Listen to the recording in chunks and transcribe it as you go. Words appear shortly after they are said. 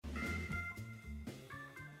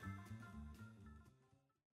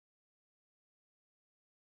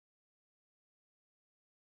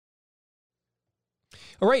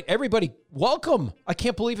All right, everybody, welcome. I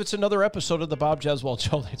can't believe it's another episode of the Bob Jeswald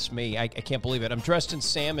Show. That's me. I can't believe it. I'm dressed in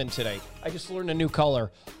salmon today. I just learned a new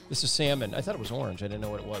color. This is salmon. I thought it was orange. I didn't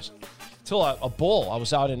know what it was. Till a bull. I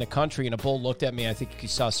was out in the country, and a bull looked at me. I think he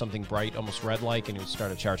saw something bright, almost red-like, and he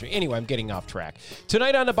started charging me. Anyway, I'm getting off track.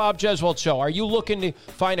 Tonight on the Bob Jeswald Show, are you looking to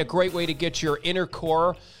find a great way to get your inner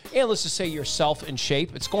core and let's just say yourself in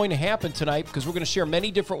shape? It's going to happen tonight because we're going to share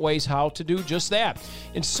many different ways how to do just that.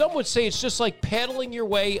 And some would say it's just like paddling your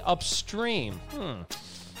way upstream.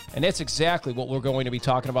 And that's exactly what we're going to be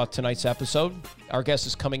talking about tonight's episode. Our guest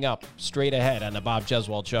is coming up straight ahead on the Bob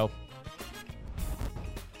Jeswald Show.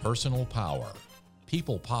 Personal power,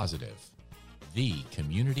 people positive, the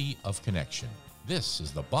community of connection. This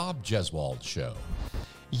is the Bob Jeswald Show.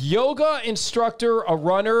 Yoga instructor, a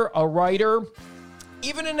runner, a writer,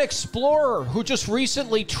 even an explorer who just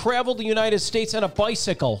recently traveled the United States on a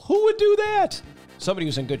bicycle. Who would do that? Somebody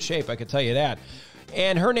who's in good shape, I can tell you that.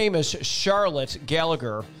 And her name is Charlotte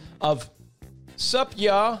Gallagher of Sup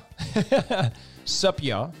Ya. Sup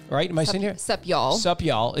Ya, right? Am I saying here? Sup y'all. Sup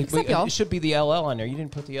y'all. Sup y'all. It should be the LL on there. You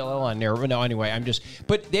didn't put the LL on there. No, anyway,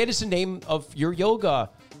 but that is the name of your yoga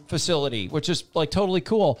facility, which is like totally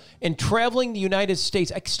cool. And traveling the United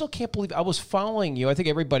States, I still can't believe I was following you. I think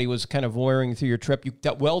everybody was kind of voyeuring through your trip. You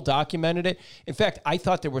well documented it. In fact, I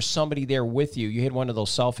thought there was somebody there with you. You had one of those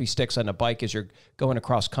selfie sticks on the bike as you're going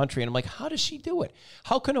across country. And I'm like, how does she do it?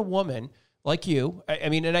 How can a woman like you, I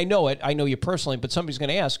mean, and I know you personally, but somebody's going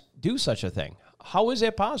to ask, do such a thing? How is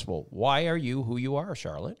that possible? Why are you who you are,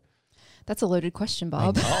 Charlotte? That's a loaded question,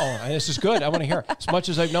 Bob. Oh, this is good. I want to hear it. As much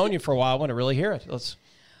as I've known you for a while, I want to really hear it.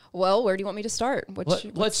 Well, where do you want me to start?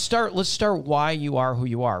 Let's start why you are who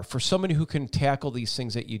you are. For somebody who can tackle these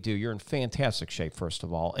things that you do, you're in fantastic shape, first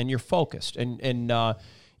of all, and you're focused. And I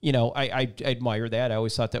admire that. I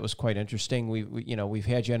always thought that was quite interesting. We've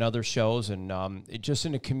had you on other shows, and just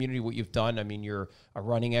in the community, what you've done. I mean, you're a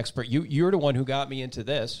running expert. You're the one who got me into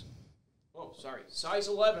this. Oh, sorry, size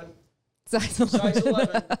 11. Size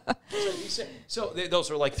 11. So those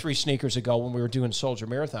were like 3 sneakers ago when we were doing Soldier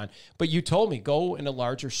Marathon. But you told me, go in a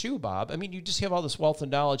larger shoe, Bob. I mean, you just have all this wealth and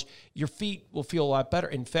knowledge. Your feet will feel a lot better.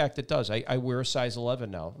 In fact, it does. I wear a size 11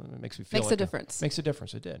 now. It makes me feel Makes a difference. Makes a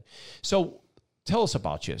difference. It did. So tell us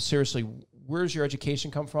about you. Seriously, where's your education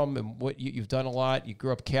come from and what you've done a lot? You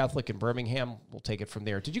grew up Catholic in Birmingham. We'll take it from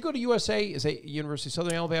there. Did you go to USA? Is it University of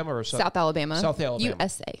Southern Alabama or South Alabama? South Alabama.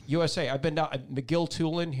 USA. I've been down at McGill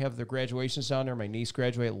Tulane, have their graduations down there. My niece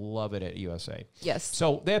graduated. Love it at USA. Yes.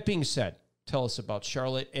 So that being said, tell us about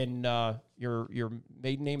Charlotte. And your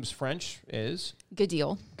maiden name is French is? Good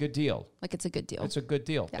deal. Good deal. Like it's a good deal. It's a good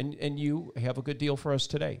deal. Yeah. And you have a good deal for us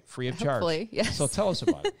today, free of charge. Hopefully, yes. So tell us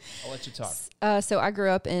about it. I'll let you talk. So I grew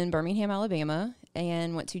up in Birmingham, Alabama,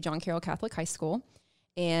 and went to John Carroll Catholic High School.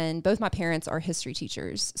 And both my parents are history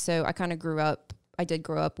teachers. So I did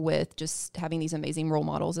grow up with just having these amazing role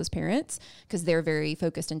models as parents because they're very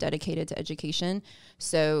focused and dedicated to education.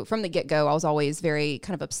 So from the get-go, I was always very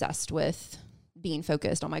kind of obsessed with being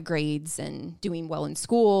focused on my grades and doing well in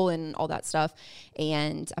school and all that stuff.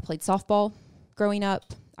 And I played softball growing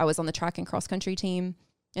up. I was on the track and cross country team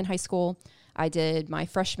in high school. I did my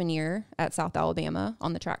freshman year at South Alabama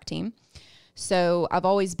on the track team. So I've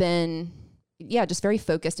always been, just very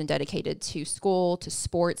focused and dedicated to school, to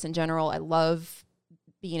sports in general. I love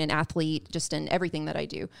being an athlete just in everything that I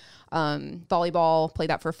do. Volleyball, play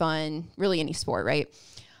that for fun, really any sport, right?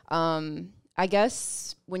 I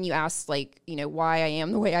guess when you ask why I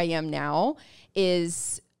am the way I am now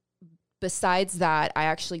is besides that, I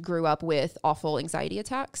actually grew up with awful anxiety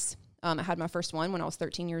attacks. I had my first one when I was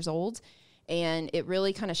 13 years old, and it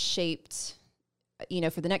really kind of shaped,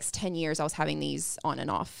 for the next 10 years, I was having these on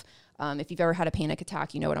and off. If you've ever had a panic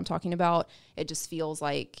attack, you know what I'm talking about. It just feels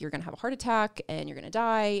like you're going to have a heart attack and you're going to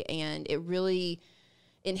die. And it really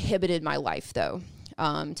inhibited my life, though,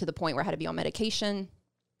 to the point where I had to be on medication.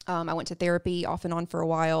 I went to therapy off and on for a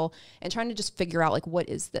while and trying to just figure out, what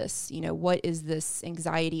is this? What is this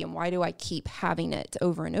anxiety and why do I keep having it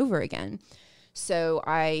over and over again? So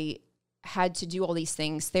I had to do all these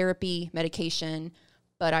things, therapy, medication,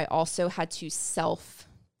 but I also had to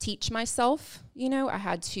teach myself, I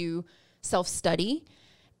had to self-study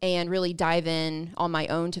and really dive in on my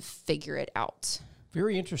own to figure it out.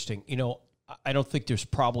 Very interesting. I don't think there's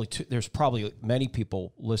probably many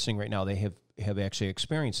people listening right now, they have actually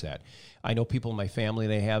experienced that. I know people in my family,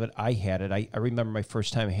 they have it. I had it. I remember my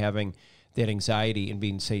first time having that anxiety and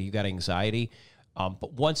being say, you got anxiety.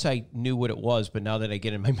 But once I knew what it was, but now that I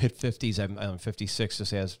get in my mid-50s, I'm 56,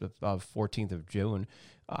 this as 14th of June,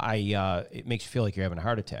 it makes you feel like you're having a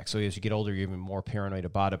heart attack. So as you get older, you're even more paranoid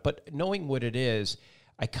about it. But knowing what it is,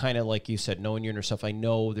 I kind of, like you said, knowing your inner self, I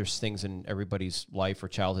know there's things in everybody's life or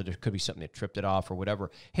childhood. There could be something that tripped it off or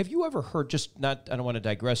whatever. Have you ever heard, I don't want to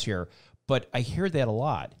digress here, but I hear that a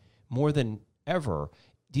lot, more than ever.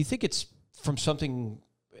 Do you think it's from something,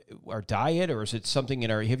 our diet, or is it something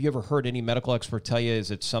have you ever heard any medical expert tell you,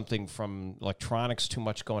 is it something from electronics, too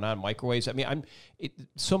much going on, microwaves? I mean,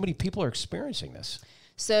 so many people are experiencing this.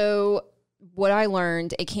 So what I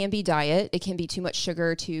learned, it can be diet. It can be too much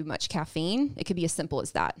sugar, too much caffeine. It could be as simple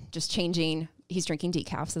as that. Just changing. He's drinking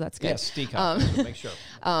decaf, so that's good. Yes, decaf. Make sure.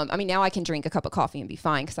 I mean, now I can drink a cup of coffee and be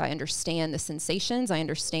fine because I understand the sensations. I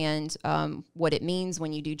understand what it means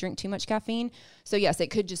when you do drink too much caffeine. So yes, it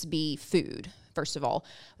could just be food, first of all.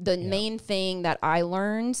 The main thing that I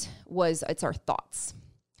learned was it's our thoughts.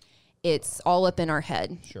 It's all up in our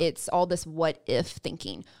head. Sure. It's all this what if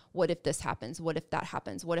thinking. What if this happens? What if that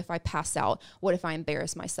happens? What if I pass out? What if I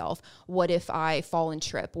embarrass myself? What if I fall and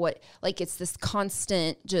trip? It's this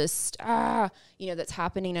constant just, that's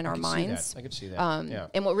happening in our minds. I could see that.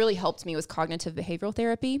 And what really helped me was cognitive behavioral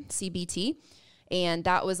therapy, CBT. And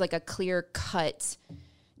that was like a clear cut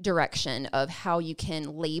direction of how you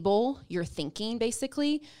can label your thinking,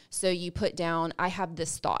 basically. So you put down, I have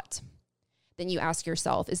this thought. Then you ask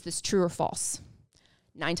yourself, is this true or false?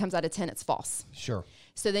 9 times out of 10, it's false. Sure.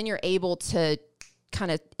 So then you're able to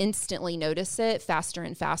kind of instantly notice it faster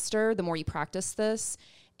and faster the more you practice this,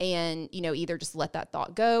 and, either just let that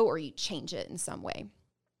thought go or you change it in some way.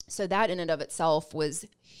 So that in and of itself was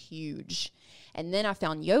huge. And then I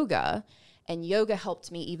found yoga, and yoga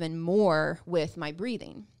helped me even more with my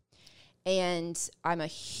breathing. And I'm a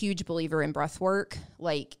huge believer in breath work.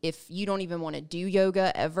 Like, if you don't even want to do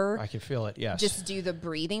yoga ever, I can feel it. Yes. Just do the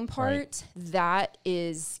breathing part. Right. That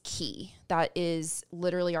is key. That is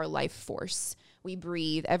literally our life force. We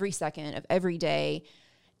breathe every second of every day.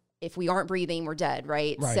 If we aren't breathing, we're dead,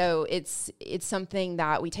 right? So it's something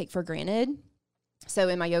that we take for granted. So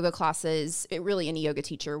in my yoga classes, any yoga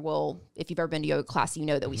teacher will, if you've ever been to yoga class,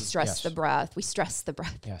 that we stress the breath. We stress the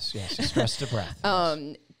breath. Yes. Stress the breath.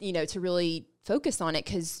 To really focus on it,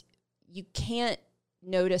 because you can't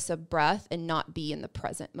notice a breath and not be in the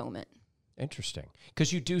present moment. Interesting.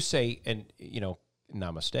 Because you do say, and,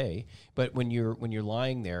 namaste, but when you're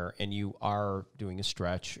lying there and you are doing a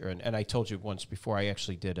stretch, and I told you once before, I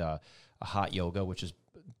actually did a hot yoga, which is,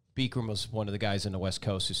 Beekram was one of the guys in the West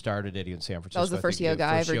Coast who started it in San Francisco. That was the first yoga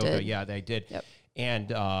I ever did. Yeah, they did. Yep. And,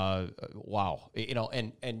 wow.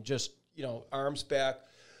 And just, arms back,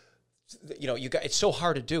 it's so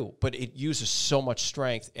hard to do, but it uses so much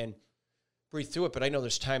strength, and breathe through it. But I know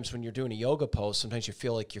there's times when you're doing a yoga pose, sometimes you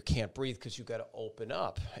feel like you can't breathe because you got to open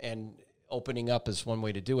up, and opening up is one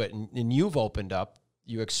way to do it. And you've opened up,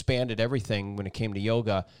 you expanded everything when it came to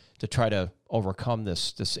yoga to try to overcome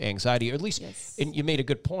this anxiety, or at least, and you made a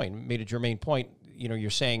good point, made a germane point, you're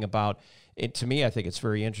saying about it. To me, I think it's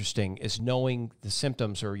very interesting, is knowing the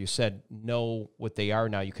symptoms, or you said, know what they are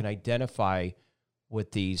now. You can identify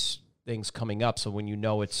with these things coming up. So when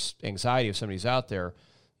it's anxiety, if somebody's out there,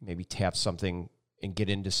 maybe tap something and get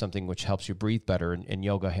into something which helps you breathe better. And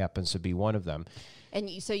yoga happens to be one of them. And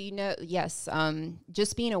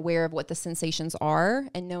just being aware of what the sensations are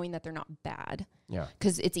and knowing that they're not bad. Yeah.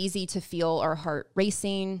 Because it's easy to feel our heart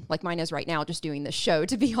racing, like mine is right now, just doing this show,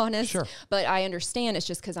 to be honest. Sure. But I understand it's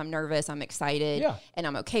just because I'm nervous, I'm excited, and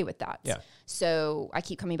I'm okay with that. Yeah. So I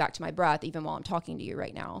keep coming back to my breath even while I'm talking to you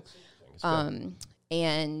right now.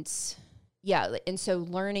 And so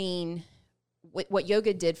learning what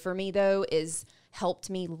yoga did for me, though, is helped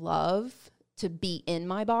me love to be in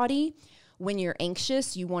my body. When you're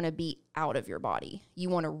anxious, you want to be out of your body. You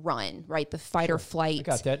want to run, right? The fight or flight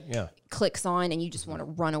clicks on, and you just want to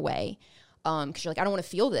run away. Because you're like, I don't want to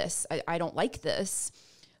feel this. I don't like this.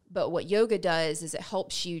 But what yoga does is it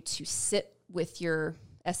helps you to sit with your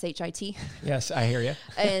SHIT. Yes, I hear you.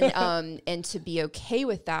 and to be okay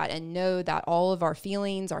with that, and know that all of our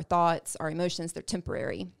feelings, our thoughts, our emotions, they're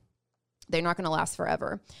temporary. They're not going to last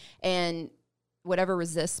forever. And whatever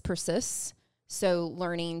resists persists. So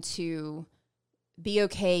learning to be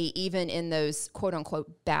okay even in those quote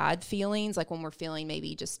unquote bad feelings, like when we're feeling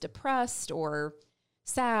maybe just depressed or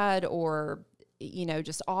sad or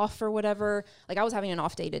just off or whatever. Like, I was having an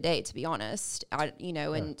off day today, to be honest,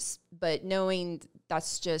 but knowing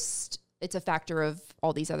that's just, it's a factor of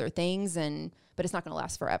all these other things, but it's not going to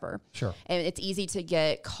last forever. Sure. And it's easy to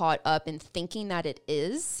get caught up in thinking that it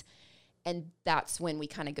is. And that's when we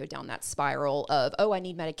kind of go down that spiral of, I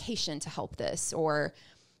need medication to help this, or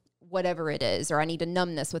whatever it is, or I need to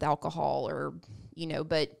numb this with alcohol, or,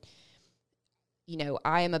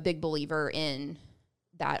 I am a big believer in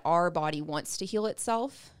that our body wants to heal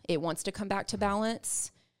itself. It wants to come back to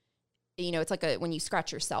balance. you know, it's like when you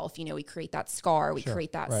scratch yourself, you know, we create that scar, we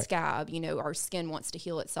create that scab, you know, our skin wants to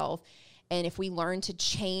heal itself. And if we learn to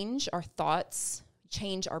change our thoughts,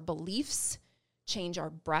 change our beliefs, change our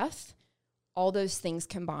breath, all those things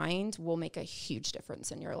combined will make a huge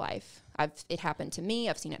difference in your life. It happened to me.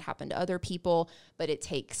 I've seen it happen to other people, but it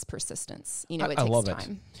takes persistence. You know, it takes love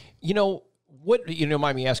time. It. You know,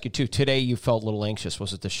 mind me ask you too, today you felt a little anxious.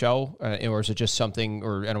 Was it the show or is it just something,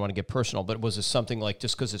 or I don't want to get personal, but was it something like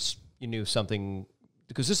just because you knew something,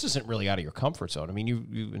 because this isn't really out of your comfort zone. I mean,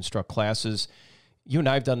 you instruct classes. You and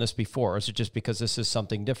I have done this before. Or is it just because this is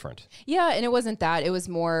something different? Yeah, and it wasn't that. It was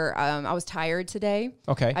more, I was tired today.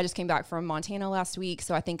 Okay. I just came back from Montana last week,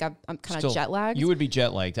 so I think I'm kind of jet lagged. You would be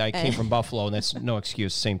jet lagged. I came from Buffalo, and that's no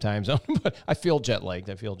excuse, same time zone, but I feel jet lagged.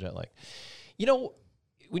 You know,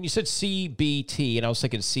 when you said CBT, and I was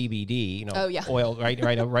thinking CBD, you know, oil,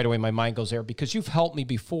 right away my mind goes there, because you've helped me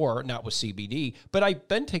before, not with CBD, but I've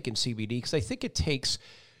been taking CBD because I think it takes,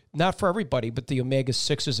 not for everybody, but the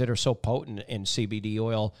omega-6s that are so potent in CBD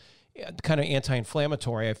oil, kind of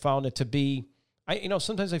anti-inflammatory. I found it to be,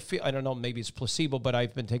 sometimes I feel, I don't know, maybe it's placebo, but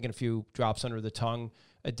I've been taking a few drops under the tongue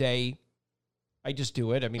a day. I just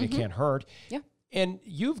do it. I mean, it can't hurt. Yeah. And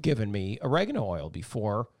you've given me oregano oil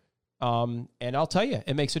before, and I'll tell you,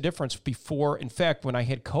 it makes a difference. Before, in fact, when I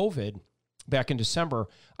had COVID back in December,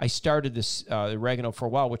 I started this oregano for a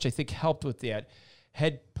while, which I think helped with that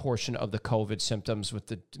head portion of the COVID symptoms with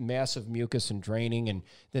the massive mucus and draining, and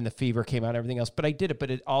then the fever came out and everything else. But I did it, but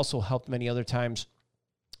it also helped many other times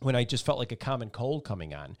when I just felt like a common cold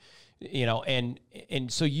coming on, you know, and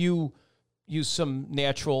so you use some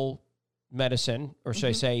natural medicine, or should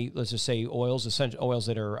I say, let's just say oils, essential oils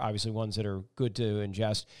that are obviously ones that are good to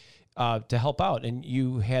ingest, to help out. And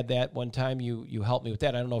you had that one time, you helped me with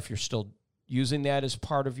that. I don't know if you're still using that as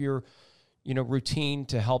part of your routine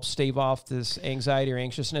to help stave off this anxiety or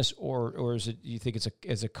anxiousness, or is it, you think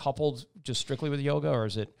is it coupled just strictly with yoga, or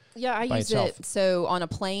is it? Yeah, I use it. So on a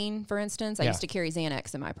plane, for instance, I used to carry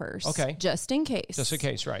Xanax in my purse. Okay. Just in case. Just in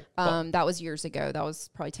case, right. That was years ago. That was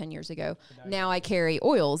probably 10 years ago. Now I carry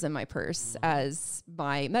oils in my purse as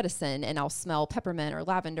my medicine, and I'll smell peppermint or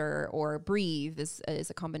lavender, or breathe is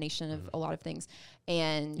a combination of a lot of things.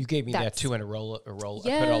 And you gave me that too in a roll.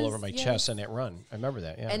 Yes, I put it all over my chest on that run. I remember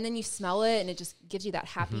that. Yeah. And then you smell it, and it just gives you that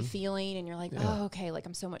happy feeling, and you're like, oh, okay, like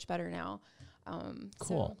I'm so much better now.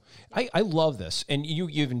 Cool. So, I love this. And you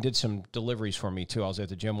even did some deliveries for me too. I was at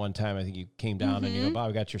the gym one time. I think you came down and you go, Bob,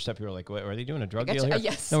 I got your stuff. You were like, what, are they doing a drug deal here?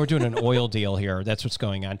 Yes. No, we're doing an oil deal here. That's what's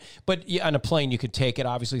going on. But on a plane, you could take it,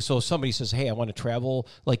 obviously. So if somebody says, hey, I want to travel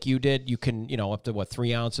like you did, you can, up to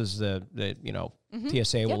 3 ounces, the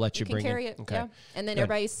TSA will let you bring carry it. Okay. Yeah. And then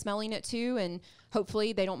everybody's smelling it too. And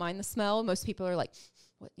hopefully they don't mind the smell. Most people are like,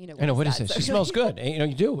 what, I know, what is this? It smells good.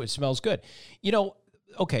 You do. It smells good.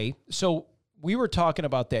 Okay. So we were talking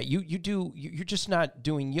about that. You're just not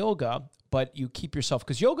doing yoga, but you keep yourself,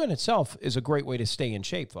 because yoga in itself is a great way to stay in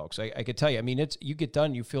shape, folks. I could tell you. I mean, you get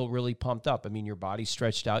done, you feel really pumped up. I mean, your body's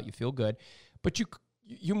stretched out, you feel good, but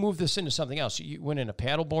you move this into something else. You went into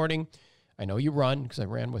paddle boarding. I know you run because I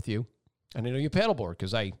ran with you, and I know you paddleboard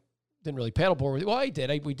because I didn't really paddleboard with you. Well, I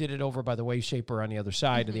did. We did it over by the Wave Shaper on the other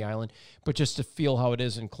side of the island, but just to feel how it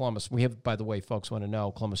is in Columbus. We have, by the way, folks want to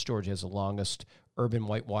know, Columbus, Georgia has the longest urban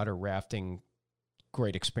whitewater rafting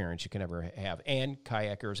great experience you can ever have, and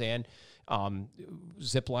kayakers and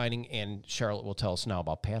zip lining, and Charlotte will tell us now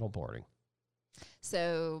about paddleboarding.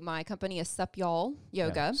 So my company is Sup Y'all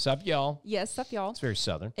Yoga. Yeah. Sup Y'all. Yes, Sup Y'all. It's very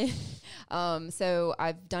Southern. So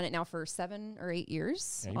I've done it now for 7 or 8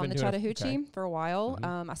 years on the Chattahoochee for a while.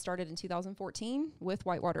 I started in 2014 with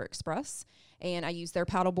Whitewater Express, and I used their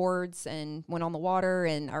paddle boards and went on the water.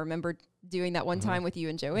 And I remember doing that one time with you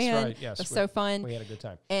and Joanne. That's right, yes. It was so fun. We had a good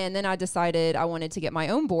time. And then I decided I wanted to get my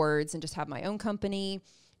own boards and just have my own company.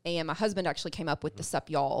 And my husband actually came up with the Sup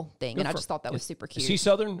Y'all thing, and I just thought that was super cute. Is he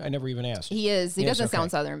Southern? I never even asked. He is. He doesn't sound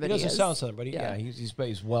Southern, but he is. He doesn't sound Southern, but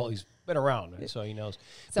he's been around, so he knows.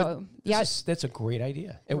 So that's a great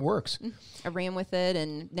idea. It works. I ran with it,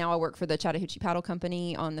 and now I work for the Chattahoochee Paddle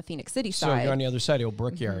Company on the Phoenix City side. So you're on the other side of the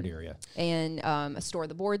Brickyard area. And I store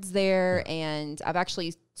the boards there, and I've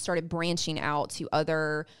actually started branching out to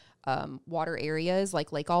other water areas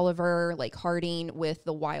like Lake Oliver, Lake Harding, with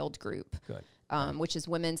the Wild Group. Good. Which is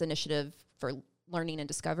Women's Initiative for Learning and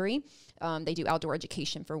Discovery. They do outdoor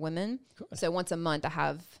education for women. Good. So once a month I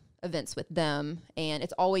have events with them, and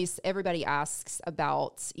it's always, everybody asks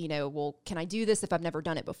about, well, can I do this if I've never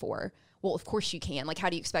done it before? Well, of course you can. Like, how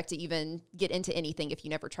do you expect to even get into anything if you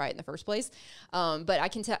never try it in the first place? But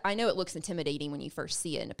I know it looks intimidating when you first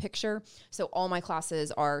see it in a picture. So all my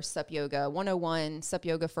classes are Sup Yoga 101, Sup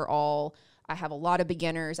Yoga for All. I have a lot of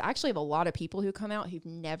beginners. I actually have a lot of people who come out who've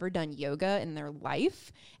never done yoga in their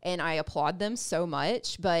life, and I applaud them so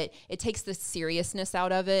much, but it takes the seriousness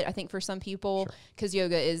out of it, I think, for some people, because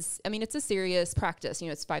yoga is, I mean, it's a serious practice. You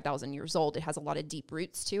know, it's 5,000 years old. It has a lot of deep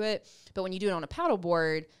roots to it, but when you do it on a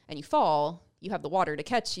paddleboard and you fall, you have the water to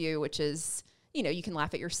catch you, which is, you know, you can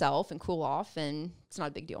laugh at yourself and cool off, and it's not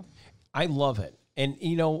a big deal. I love it. And,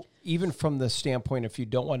 you know, even from the standpoint, if you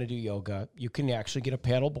don't want to do yoga, you can actually get a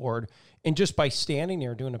paddle board. And just by standing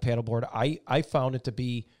there doing a paddle board, I found it to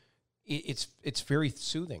be, it's very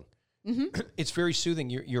soothing. Mm-hmm. It's very soothing.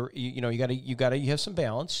 You have some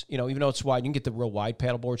balance, you know, even though it's wide, you can get the real wide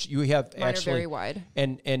paddle boards. You have Mine are very wide.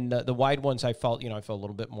 And the wide ones, I felt a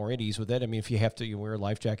little bit more at ease with it. I mean, if you have to, you wear a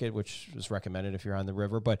life jacket, which is recommended if you're on the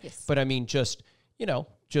river, but I mean, just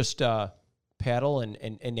paddle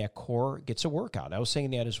and that core gets a workout. I was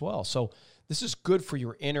saying that as well. So this is good for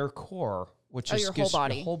your inner core, which is your whole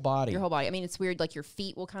body. Your whole body. Your whole body. I mean, it's weird. Like your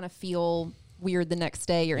feet will kind of feel weird the next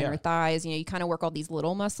day, your inner thighs. You know, you kind of work all these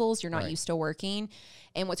little muscles you're not used to working.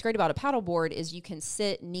 And what's great about a paddleboard is you can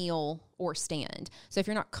sit, kneel, or stand. So if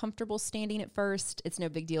you're not comfortable standing at first, it's no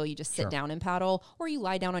big deal. You just sit down and paddle, or you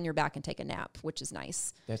lie down on your back and take a nap, which is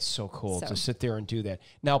nice. That's so cool to sit there and do that.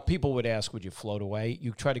 Now, people would ask, would you float away?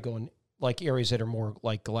 You try to go in like areas that are more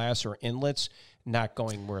like glass or inlets, not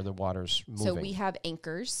going where the water's moving. So we have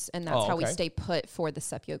anchors, and that's how we stay put for the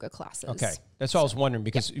SEP yoga classes. Okay. That's all I was wondering,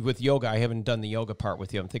 because with yoga, I haven't done the yoga part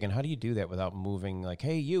with you. I'm thinking, how do you do that without moving? Like,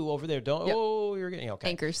 hey, you over there, don't, you're getting, okay.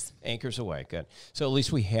 Anchors. Anchors away, good. So at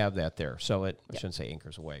least we have that there. So I shouldn't say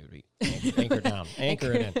anchors away. It would be anchor down,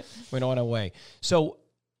 anchor it in. We don't want to away. So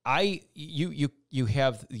you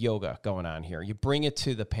have yoga going on here. You bring it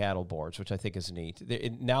to the paddle boards, which I think is neat.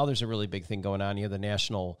 Now there's a really big thing going on here, the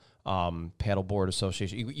National Paddleboard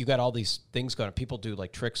Association. You got all these things going on. People do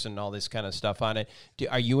like tricks and all this kind of stuff on it.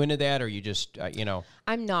 Are you into that, or you just,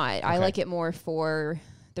 I'm not. Okay. I like it more for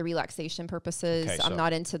the relaxation purposes. Okay, I'm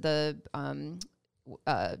not into the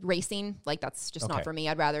racing. Like, that's just not for me.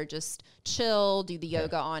 I'd rather just chill, do the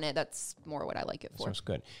yoga on it. That's more what I like it for. Sounds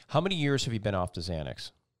good. How many years have you been off the Xanax?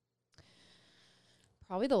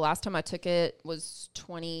 Probably the last time I took it was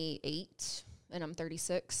 28, and I'm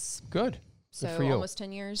 36. Good. So good for you. Almost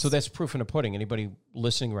 10 years. So that's proof in the pudding. Anybody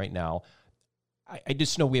listening right now, I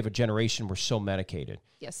just know we have a generation we're so medicated.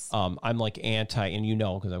 Yes. I'm like anti, and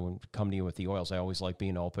because I wouldn't come to you with the oils. I always like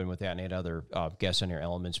being open with that, and I had other guests on their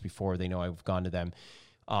elements before they know I've gone to them.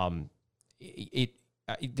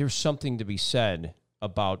 There's something to be said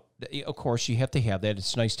about, of course, you have to have that.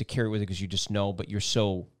 It's nice to carry with it because you just know, but you're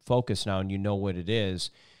so focused now and you know what it is,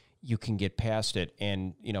 you can get past it.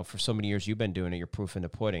 And, for so many years you've been doing it, you're proof in the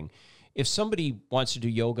pudding. If somebody wants to do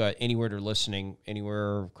yoga anywhere they're listening,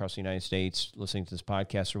 anywhere across the United States, listening to this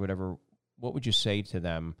podcast or whatever, what would you say to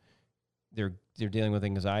them? They're dealing with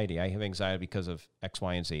anxiety. I have anxiety because of X,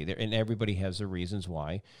 Y, and Z. And everybody has their reasons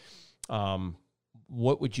why.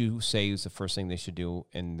 What would you say is the first thing they should do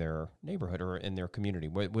in their neighborhood or in their community?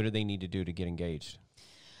 What do they need to do to get engaged?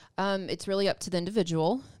 It's really up to the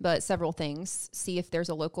individual, but several things. See if there's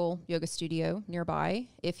a local yoga studio nearby.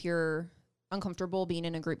 If you're uncomfortable being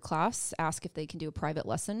in a group class, ask if they can do a private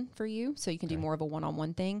lesson for you so you can do more of a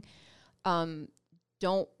one-on-one thing.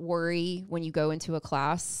 Don't worry when you go into a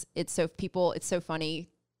class. It's so funny.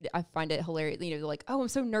 I find it hilarious. They're like, oh, I'm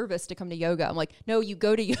so nervous to come to yoga. I'm like, no, you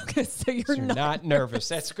go to yoga, so you're not nervous.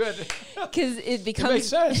 That's good. Because it becomes... It makes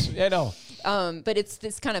sense. I know. But it's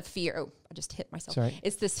this kind of fear. Oh, I just hit myself. Sorry.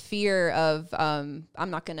 It's this fear of I'm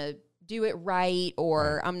not going to do it right,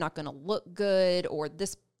 or I'm not going to look good, or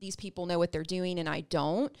these people know what they're doing and I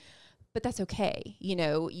don't. But that's okay. We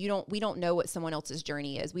don't know what someone else's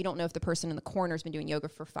journey is. We don't know if the person in the corner has been doing yoga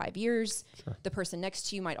for 5 years. Sure. The person next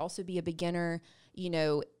to you might also be a beginner.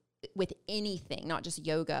 With anything, not just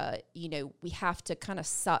yoga, we have to kind of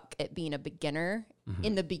suck at being a beginner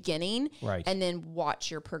in the beginning, right, and then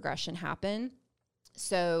watch your progression happen.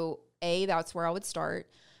 So A, that's where I would start.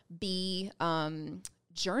 B,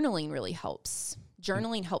 journaling really helps.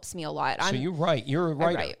 Journaling helps me a lot. So you're right. You're a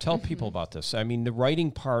writer. Tell people about this. I mean, the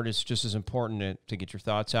writing part is just as important to get your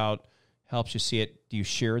thoughts out. Helps you see it. Do you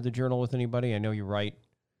share the journal with anybody? I know you write.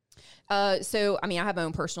 I have my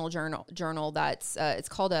own personal journal that's, it's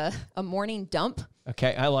called a morning dump.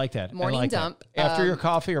 Okay. I like that. Morning dump. That. After your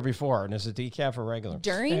coffee or before? And is it decaf or regular?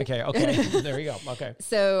 During. Okay. There you go. Okay.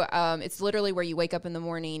 So, it's literally where you wake up in the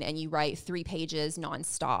morning and you write 3 pages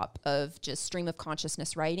nonstop of just stream of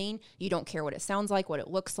consciousness writing. You don't care what it sounds like, what it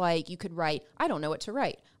looks like. You could write, I don't know what to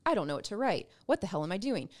write. I don't know what to write. What the hell am I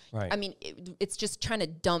doing? Right. I mean, it's just trying to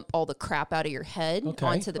dump all the crap out of your head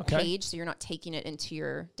onto the page, so you're not taking it into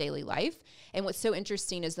your daily life. And what's so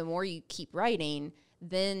interesting is the more you keep writing,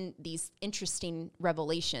 then these interesting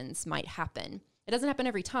revelations might happen. It doesn't happen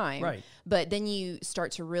every time, right? But then you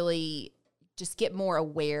start to really just get more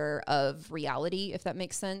aware of reality, if that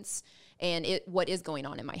makes sense, and what is going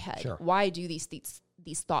on in my head. Sure. Why do these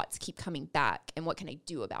thoughts keep coming back, and what can I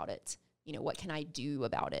do about it? You know, what can I do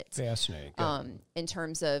about it? Fascinating. In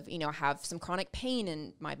terms of, you know, I have some chronic pain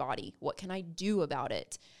in my body. What can I do about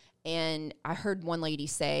it? And I heard one lady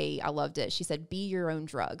say, I loved it. She said, be your own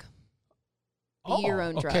drug. Be your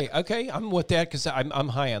own drug. Okay. I'm with that because I'm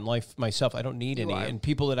high on life myself. I don't need any. And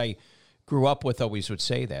people that I grew up with always would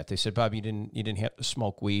say that. They said, Bob, you didn't have to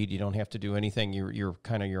smoke weed. You don't have to do anything. You're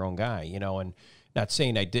kind of your own guy, you know. And not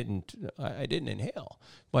saying I didn't inhale,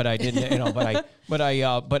 but I didn't, you know.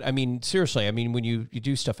 But I mean, seriously, I mean, when you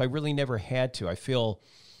do stuff, I really never had to. I feel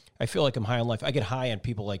like I'm high on life. I get high on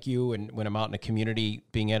people like you, and when I'm out in a community,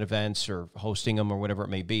 being at events or hosting them or whatever it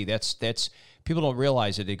may be, that's people don't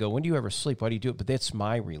realize it. They go, when do you ever sleep? Why do you do it? But that's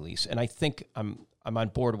my release. And I think I'm on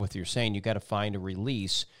board with what you're saying. You got to find a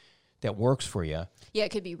release that works for you. Yeah, it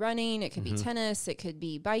could be running, it could be tennis, it could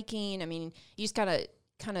be biking. I mean, you just got to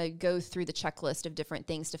kind of go through the checklist of different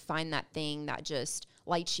things to find that thing that just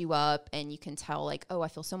lights you up, and you can tell like, oh, I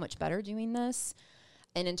feel so much better doing this.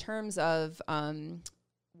 And in terms of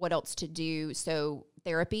what else to do, so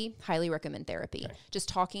therapy, highly recommend therapy. Okay. Just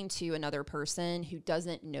talking to another person who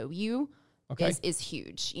doesn't know you is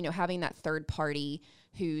huge. You know, having that third party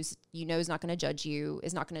who's, you know, is not going to judge you,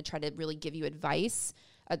 is not going to try to really give you advice.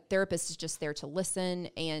 A therapist is just there to listen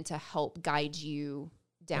and to help guide you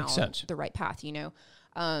down the right path, you know.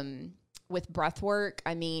 With breath work,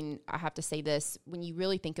 I mean, I have to say this, when you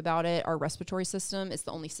really think about it, our respiratory system is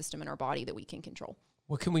the only system in our body that we can control.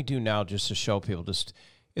 What can we do now just to show people, just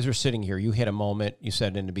as we're sitting here, you had a moment, you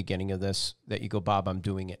said in the beginning of this that you go, Bob, I'm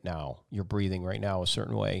doing it now. You're breathing right now a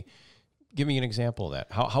certain way. Give me an example of that.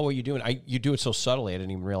 How are you doing? You do it so subtly, I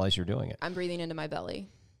didn't even realize you're doing it. I'm breathing into my belly.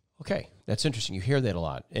 Okay, that's interesting. You hear that a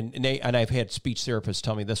lot. And I've had speech therapists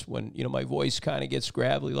tell me this when, you know, my voice kind of gets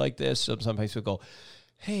gravelly like this. Sometimes people go,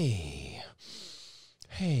 hey.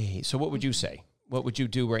 So what would you say? What would you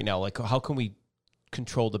do right now? Like, how can we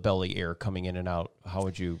control the belly air coming in and out? How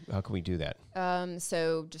can we do that?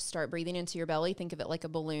 So just start breathing into your belly. Think of it like a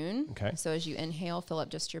balloon. Okay. So as you inhale, fill up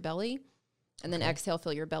just your belly. And then exhale,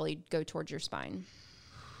 feel your belly go towards your spine.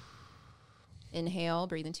 Inhale,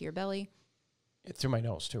 breathe into your belly. Through my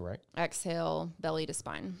nose too, right? Exhale, belly to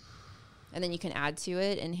spine. And then you can add to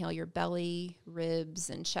it. Inhale your belly,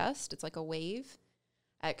 ribs, and chest. It's like a wave.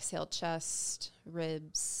 Exhale, chest,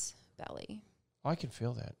 ribs, belly. Oh, I can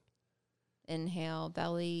feel that. Inhale,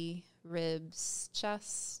 belly, ribs,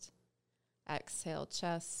 chest. Exhale,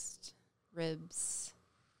 chest, ribs,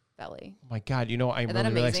 belly. Oh my God, you know, I'm Isn't really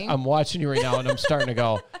that amazing? relaxed. I'm watching you right now, and I'm starting to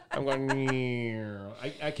go. I'm going.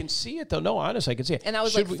 I can see it though. No, honestly, I can see it. And that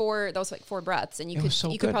was four breaths, and you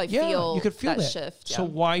could probably feel that shift. So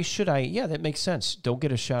why should I? Yeah, that makes sense. Don't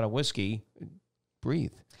get a shot of whiskey.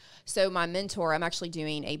 Breathe. So my mentor, I'm actually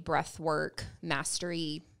doing a breath work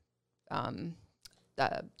mastery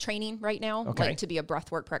training right now, like to be a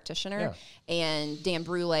breathwork practitioner. Yeah. And Dan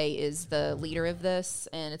Brule is the leader of this,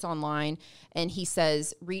 and it's online. And he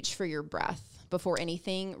says, reach for your breath. Before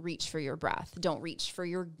anything, reach for your breath. Don't reach for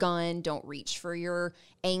your gun. Don't reach for your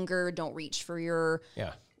anger. Don't reach for your,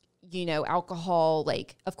 you know, alcohol.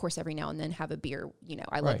 Like, of course, every now and then have a beer. You know,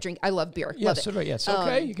 I love beer. Yes, love it. Yes,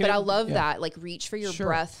 okay. But I love that. Like, reach for your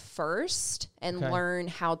breath first and learn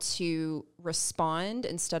how to respond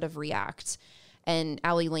instead of react. And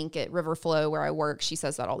Allie Link at Riverflow, where I work, she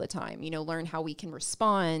says that all the time. You know, learn how we can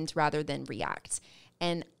respond rather than react.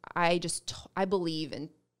 And I believe in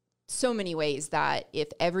so many ways that if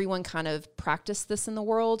everyone kind of practiced this in the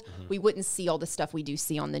world, we wouldn't see all the stuff we do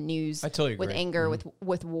see on the news. I totally agree. With anger,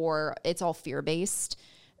 with war. It's all fear-based.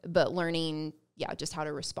 But learning, just how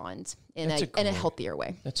to respond in a healthier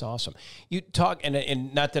way. That's awesome. You talk,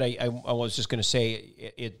 and not that I was just going to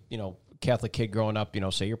say it, you know, Catholic kid growing up, you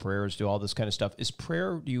know, say your prayers, do all this kind of stuff. Is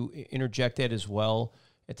prayer, do you interject that as well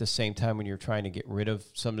at the same time when you're trying to get rid of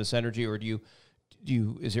some of this energy? Or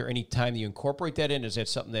is there any time that you incorporate that in? Is that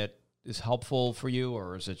something that is helpful for you,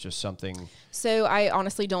 or is it just something? So I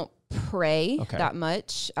honestly don't pray that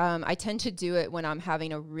much. I tend to do it when I'm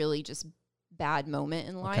having a really just bad moment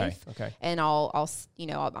in life. Okay. And I'll you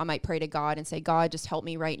know, I might pray to God and say, God, just help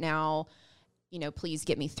me right now. You know, please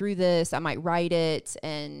get me through this. I might write it,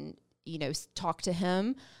 and talk to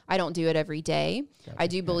him. I don't do it every day. Gotcha. I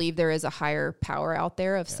do believe there is a higher power out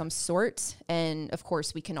there of some sort. And of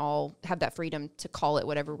course we can all have that freedom to call it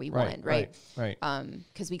whatever we want. Right.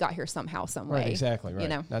 Cause we got here somehow, some way. Exactly. Right.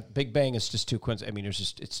 Not Big Bang is just too coincidental. I mean,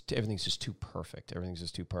 everything's just too perfect. Everything's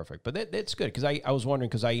just too perfect, but that's good. Cause I was wondering,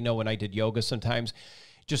 cause I know when I did yoga sometimes,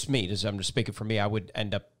 just me, I'm just speaking for me, I would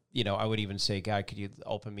end up, I would even say, God, could you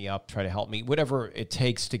open me up, try to help me, whatever it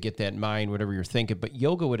takes to get that mind, whatever you're thinking. But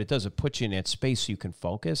yoga, what it does, it puts you in that space so you can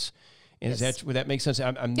focus. And would that make sense?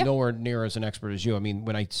 I'm nowhere near as an expert as you. I mean,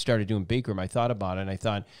 when I started doing Bikram, I thought about it and I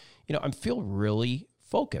thought, I feel really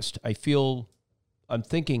focused. I'm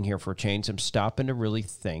thinking here for a change. I'm stopping to really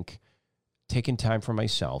think, taking time for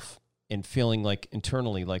myself and feeling like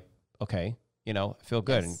internally, like, okay, I feel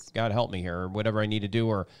good and God help me here, or whatever I need to do,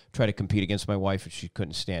 or try to compete against my wife if she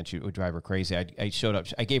couldn't stand. She would drive her crazy. I showed up.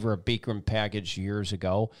 I gave her a Bikram package years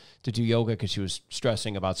ago to do yoga because she was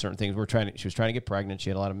stressing about certain things. She was trying to get pregnant. She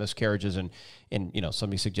had a lot of miscarriages, and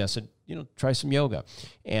somebody suggested, try some yoga.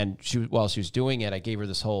 And while she was doing it, I gave her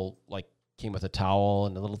this whole, came with a towel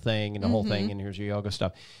and a little thing and the whole thing, and here's your yoga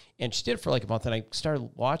stuff. And she did it for like a month, and I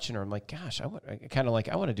started watching her. I'm like, gosh, I want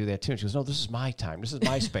to do that too. And she goes, no, this is my time. This is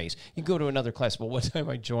my space. You can go to another class. Well, one time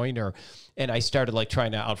I joined her, and I started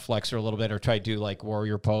trying to outflex her a little bit, or try to do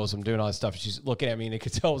warrior pose. I'm doing all this stuff. She's looking at me, and I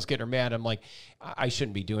could tell I was getting her mad. I'm like, I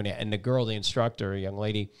shouldn't be doing it. And the instructor, a young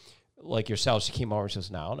lady, like yourself, she came over and says,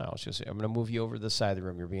 no. She says, I'm going to move you over to the side of the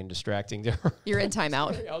room. You're being distracting there. You're in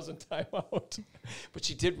timeout. I was in timeout. But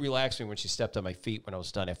she did relax me when she stepped on my feet when I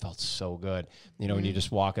was done. It felt so good. When you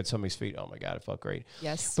just walk at somebody's feet, oh my God, it felt great.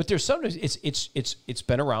 Yes. But there's sometimes it's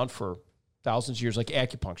been around for thousands of years, like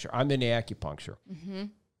acupuncture. I'm into acupuncture. Mm-hmm.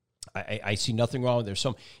 I see nothing wrong with there.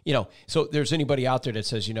 So there's anybody out there that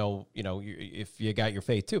says, if you got your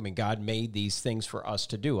faith too, I mean, God made these things for us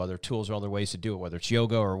to do, other tools or other ways to do it, whether it's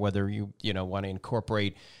yoga or whether you want to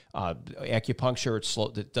incorporate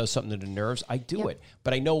acupuncture, it does something to the nerves. I do it.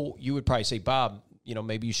 But I know you would probably say, Bob,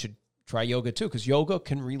 maybe you should try yoga too, because yoga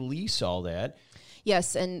can release all that.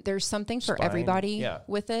 Yes. And there's something for everybody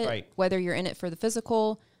with it, whether you're in it for the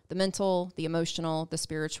physical, the mental, the emotional, the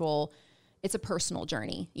spiritual. It's a personal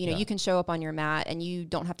journey. You can show up on your mat and you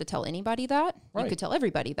don't have to tell anybody that. Right. You could tell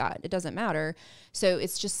everybody that. It doesn't matter. So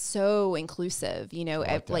it's just so inclusive,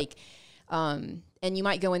 and you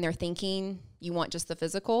might go in there thinking you want just the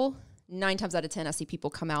physical. 9 times out of 10, I see people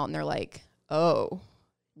come out and they're like, oh,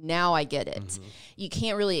 now I get it. Mm-hmm. You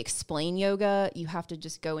can't really explain yoga. You have to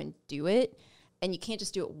just go and do it. And you can't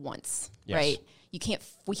just do it once, right? We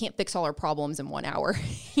can't fix all our problems in 1 hour,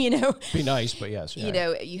 Be nice, but yes.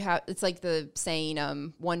 Yeah. It's like the saying,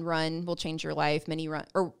 one run will change your life,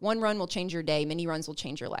 one run will change your day, many runs will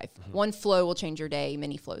change your life. Mm-hmm. One flow will change your day,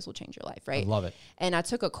 many flows will change your life, right? I love it. And I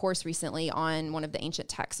took a course recently on one of the ancient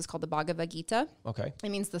texts. It's called the Bhagavad Gita. Okay. It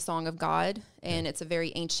means the Song of God, and it's a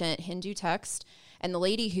very ancient Hindu text. And the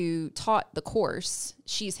lady who taught the course,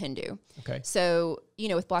 she's Hindu. Okay. So,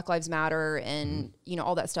 with Black Lives Matter and,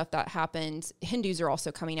 all that stuff that happened, Hindus are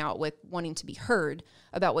also coming out with wanting to be heard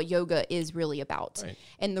about what yoga is really about,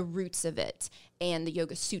 and the roots of it, and the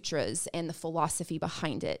Yoga Sutras and the philosophy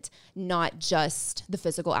behind it, not just the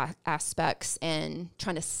physical aspects and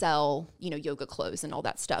trying to sell, yoga clothes and all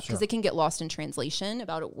that stuff, because it can get lost in translation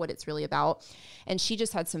about what it's really about. And she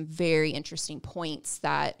just had some very interesting points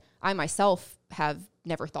that I myself have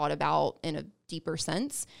never thought about in a deeper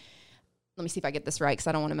sense. Let me see if I get this right, because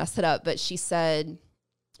I don't want to mess it up. But she said,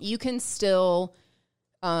 you can still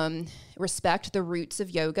respect the roots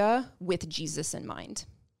of yoga with Jesus in mind.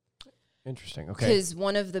 Interesting. Okay. Because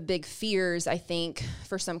one of the big fears, I think,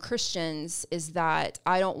 for some Christians is that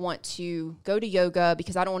I don't want to go to yoga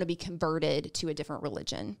because I don't want to be converted to a different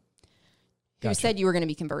religion. Gotcha. Who said you were going to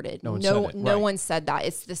be converted? No one said that.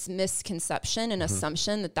 It's this misconception and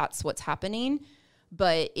assumption that that's what's happening.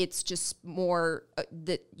 But it's just more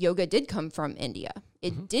that yoga did come from India.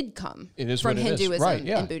 It did come from Hinduism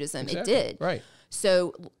and Buddhism. Exactly. It did. Right.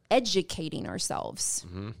 So educating ourselves,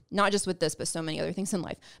 not just with this, but so many other things in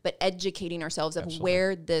life, but educating ourselves of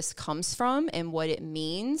where this comes from and what it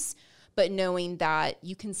means, but knowing that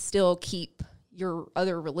you can still keep your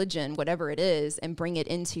other religion, whatever it is, and bring it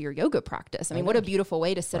into your yoga practice. I mean, what a beautiful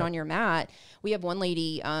way to sit on your mat. We have one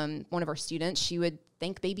lady, one of our students, she would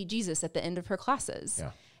thank baby Jesus at the end of her classes.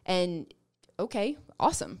 Yeah. And okay,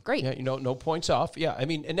 awesome, great. Yeah, no points off. Yeah, I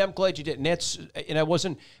mean, and I'm glad you did. And I was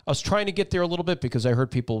trying to get there a little bit because I heard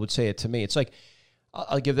people would say it to me. It's like,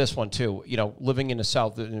 I'll give this one too. Living in the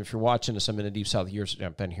South, and if you're watching this, I'm in the deep South.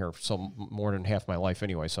 I've been here so more than half my life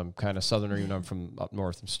anyway, so I'm kind of Southerner, even though I'm from up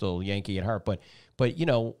north. I'm still Yankee at heart. But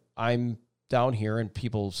I'm down here, and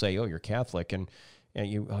people say, oh, you're Catholic. And and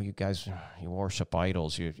you guys, you worship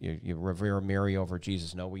idols, you revere Mary over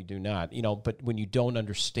Jesus. No, we do not. But when you don't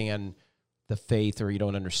understand the faith, or you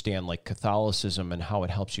don't understand like Catholicism and how it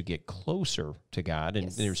helps you get closer to God,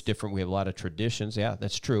 and there's different. We have a lot of traditions. Yeah,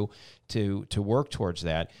 that's true. To work towards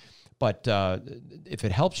that. But if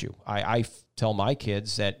it helps you, I tell my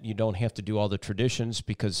kids that you don't have to do all the traditions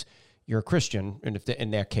because you're a Christian, and if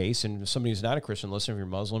in that case, and if somebody who's not a Christian, listen, if you're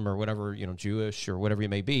Muslim or whatever, Jewish or whatever you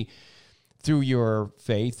may be, through your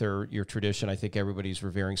faith or your tradition, I think everybody's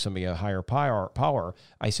revering somebody a higher power.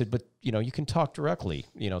 I said, but you can talk directly,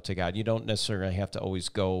 to God. You don't necessarily have to always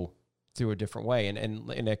go through a different way, and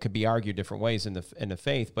it could be argued different ways in the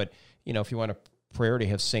faith. But if you want a prayer to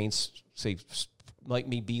have saints say, like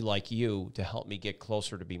me be like you, to help me get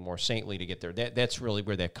closer, to be more saintly, to get there. That's really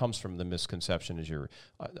where that comes from. The misconception is you're,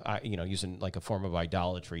 using like a form of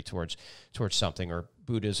idolatry towards something, or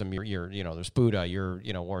Buddhism. You're there's Buddha. You're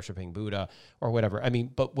worshiping Buddha or whatever. I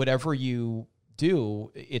mean, but whatever you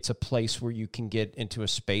do, it's a place where you can get into a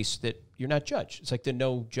space that you're not judged. It's like the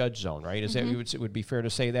no judge zone, right? Is that it would be fair to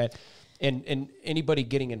say that? And anybody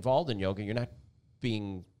getting involved in yoga, you're not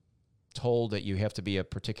being told that you have to be a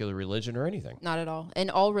particular religion or anything. Not at all.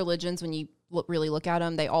 And all religions, when you really look at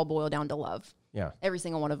them, they all boil down to love. Yeah. Every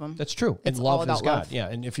single one of them. That's true. It's and love all about is God. love. Yeah.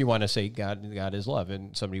 And if you want to say God is love,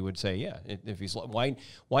 and somebody would say, yeah, if he's why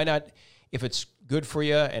not? If it's good for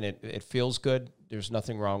you and it feels good, there's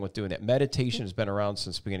nothing wrong with doing that. Meditation has been around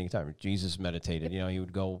since the beginning of time. Jesus meditated. He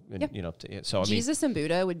would go and Jesus and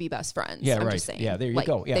Buddha would be best friends. Yeah, I'm right. Just saying. Yeah, there you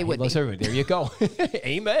go. Yeah, they would be. There you go.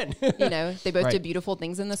 Amen. They both did beautiful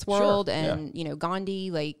things in this world, Sure. and Gandhi.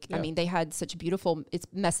 I mean, they had such beautiful. It's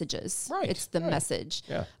messages. Right. It's the message.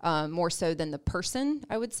 Yeah. More so than the person,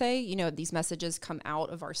 I would say. These messages come out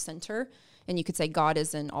of our center, and you could say God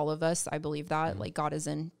is in all of us. I believe that. Like God is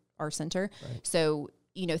in our center. Right. So.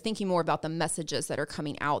 Thinking more about the messages that are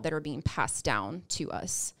coming out, that are being passed down to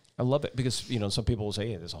us. I love it because, some people will say,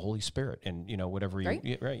 hey, there's a Holy Spirit and, whatever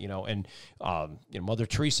you, right. And, Mother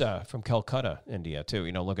Teresa from Calcutta, India too,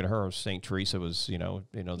 look at her. St. Teresa was,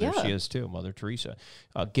 there she is too. Mother Teresa,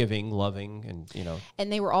 giving, loving, and,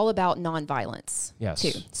 And they were all about nonviolence. Yes.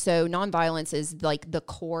 Too. So nonviolence is like the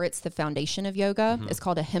core. It's the foundation of yoga. It's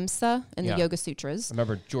called ahimsa in the Yoga Sutras. I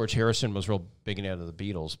remember George Harrison was real big into the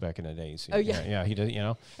Beatles back in the days. Yeah, he did,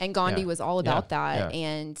 And Gandhi was all about that.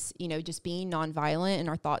 And, just being nonviolent in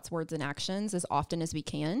our thoughts, words, and actions as often as we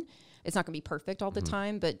can. It's not going to be perfect all the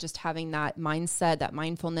time, but just having that mindset, that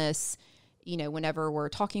mindfulness, whenever we're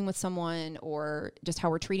talking with someone, or just how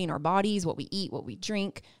we're treating our bodies, what we eat, what we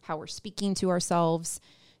drink, how we're speaking to ourselves.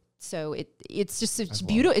 So it's just such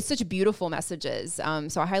beautiful. It's such beautiful messages.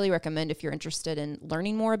 So I highly recommend, if you're interested in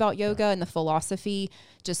learning more about yoga and the philosophy,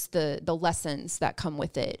 just the lessons that come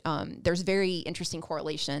with it. There's very interesting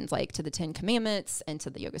correlations, like to the 10 Commandments and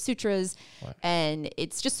to the Yoga Sutras, and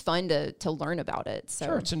it's just fun to learn about it. So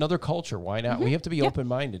sure, it's another culture. Why not? We have to be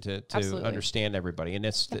open-minded to understand everybody, and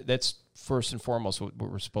that's first and foremost what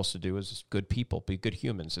we're supposed to do as good people, be good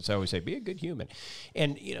humans. It's I always say, be a good human,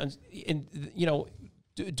 and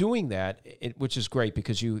doing that, which is great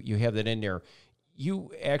because you have that in there,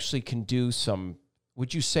 you actually can do some,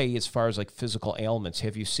 would you say, as far as like physical ailments,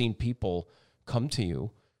 have you seen people come to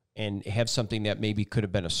you and have something that maybe could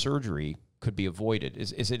have been a surgery could be avoided?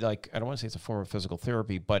 Is it like, I don't want to say it's a form of physical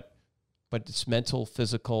therapy, but it's mental,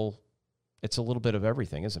 physical, it's a little bit of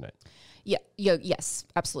everything, isn't it? Yeah. Yes,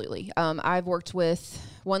 absolutely. I've worked with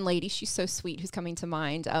one lady. She's so sweet. Who's coming to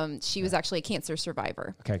mind? She was actually a cancer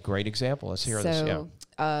survivor. Okay, great example. Let's hear this. Yeah.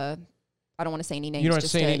 I don't want to say any names. You don't have to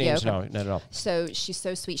say any names. No, not at all. So she's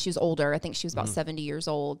so sweet. She was older. I think she was about 70 years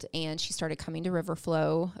old, and she started coming to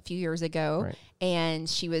Riverflow a few years ago, and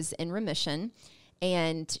she was in remission.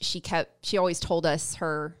 And she always told us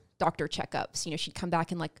her doctor checkups. She'd come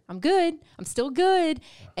back and like, I'm good. I'm still good.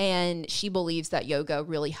 And she believes that yoga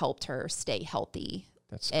really helped her stay healthy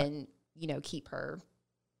and, keep her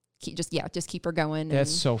going.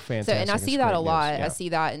 That's so fantastic. And I see that a lot. Yeah. I see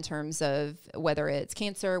that in terms of whether it's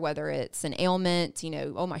cancer, whether it's an ailment,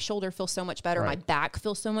 my shoulder feels so much better. My back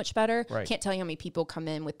feels so much better. Can't tell you how many people come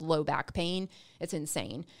in with low back pain. It's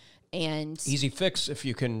insane. And easy fix if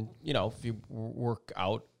you can, if you work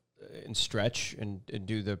out and stretch and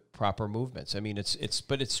do the proper movements. I mean,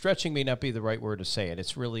 but stretching may not be the right word to say it.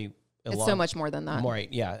 It's really so much more than that. Right.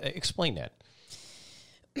 Yeah. Explain that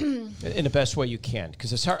in the best way you can.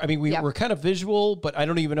 Because it's hard. I mean, we're kind of visual, but I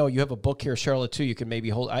don't even know. You have a book here, Charlotte, too. You can maybe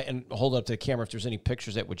hold up to the camera if there's any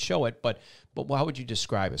pictures that would show it. But how would you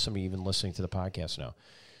describe it? Somebody even listening to the podcast now.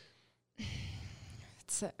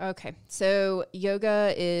 So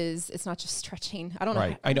yoga it's not just stretching. I don't know.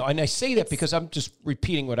 Right. I know. And I say that because I'm just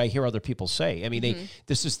repeating what I hear other people say. I mean,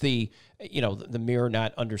 this is the mere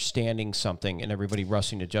not understanding something and everybody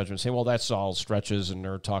rushing to judgment saying, well, that's all stretches and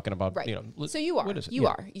they're talking about, Right. So what is it?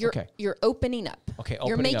 You're opening up. Okay.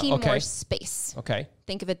 You're Opening up. making Okay. more space. Okay.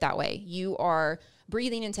 Think of it that way. You are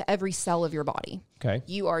breathing into every cell of your body. Okay.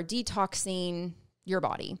 You are detoxing your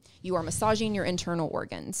body. You are massaging your internal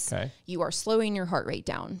organs. Okay. You are slowing your heart rate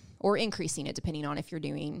down or increasing it depending on if you're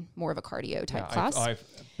doing more of a cardio type class.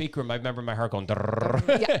 Bikram, I remember my heart going,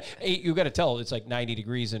 Yeah. You got to tell it's like 90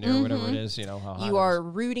 degrees in there or whatever it is, how hot You it are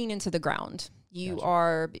is. rooting into the ground. You Gotcha.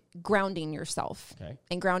 are grounding yourself. Okay.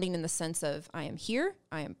 And grounding in the sense of I am here,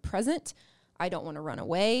 I am present, I don't want to run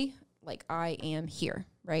away, like I am here,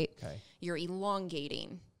 right? Okay. You're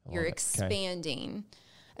elongating, love you're it. Okay. expanding.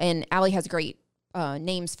 And Allie has great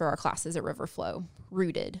names for our classes at Riverflow.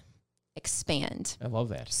 Rooted, expand, I love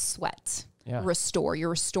that. sweat, Yeah. restore. You're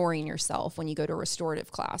restoring yourself when you go to a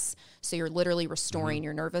restorative class. So you're literally restoring Mm-hmm.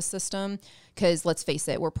 your nervous system because let's face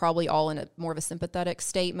it, we're probably all in a more of a sympathetic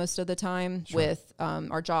state most of the time with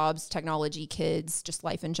our jobs, technology, kids, just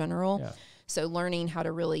life in general. Yeah. So learning how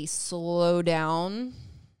to really slow down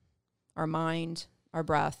our mind, our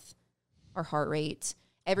breath, our heart rate,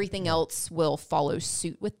 everything else will follow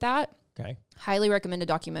suit with that. Okay. Highly recommend a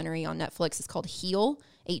documentary on Netflix. It's called Heal,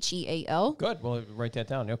 Heal. Good. Well, write that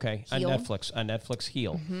down. Okay. Heal. On Netflix,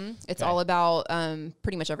 Heal. It's Okay. all about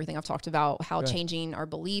pretty much everything I've talked about, how Good. changing our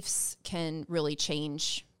beliefs can really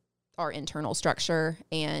change our internal structure.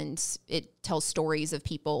 And it tells stories of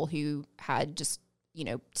people who had just,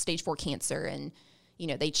 stage 4 cancer and,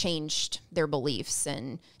 they changed their beliefs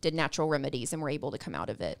and did natural remedies and were able to come out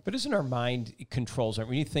of it. But isn't our mind controls it?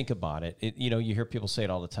 When you think about it, you hear people say it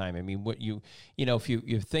all the time. I mean, what if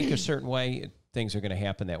you think a certain way, things are going to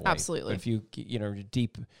happen that way. Absolutely. But if you, you're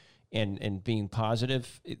deep and being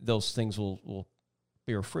positive, those things will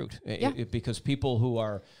bear fruit. Yeah. Because people who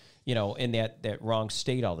are, in that wrong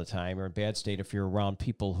state all the time or in bad state, if you're around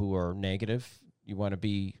people who are negative, you want to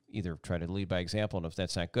be either try to lead by example. And if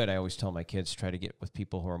that's not good, I always tell my kids, try to get with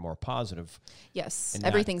people who are more positive. Yes. And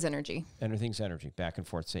Everything's energy. Everything's energy, back and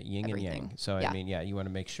forth, say yin and yang. Everything. So, Yeah. I mean, you want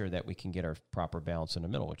to make sure that we can get our proper balance in the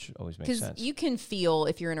middle, which always makes sense. Because you can feel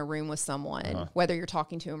if you're in a room with someone, whether you're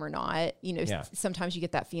talking to them or not, Yeah. sometimes you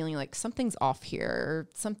get that feeling like something's off here, or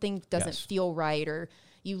something doesn't Yes. feel right, or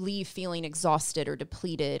you leave feeling exhausted or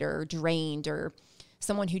depleted or drained, or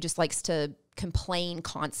someone who just likes to complain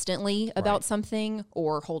constantly about Right. something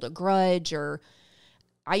or hold a grudge. Or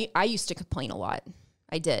I used to complain a lot.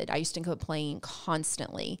 I used to complain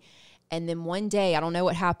constantly. And then one day, I don't know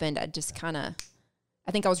what happened. I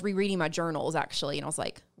think I was rereading my journals actually. And I was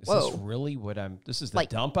like, whoa. Is this really what this is the Like,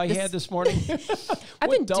 dump I had this morning? I've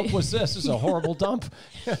What been dump was this? This is a horrible dump.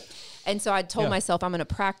 And so I told Yeah. myself I'm going to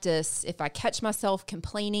practice. If I catch myself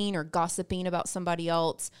complaining or gossiping about somebody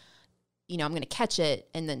else, I'm going to catch it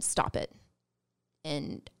and then stop it.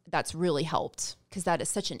 And that's really helped because that is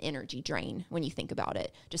such an energy drain when you think about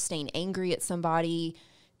it. Just staying angry at somebody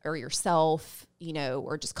or yourself,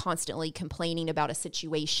 or just constantly complaining about a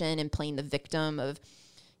situation and playing the victim of,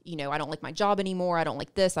 I don't like my job anymore. I don't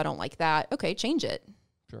like this. I don't like that. Okay, change it.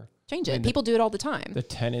 Sure. Change it. And People do it all the time. The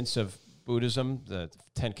tenets of Buddhism, the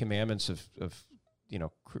 10 commandments of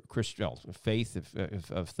Christian faith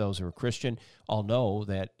of those who are Christian, all know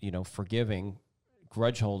that, forgiving,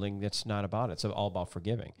 grudge holding, that's not about it. It's all about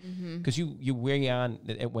forgiving. Because you weigh on,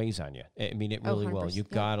 it weighs on you. I mean, it really will. 100%. You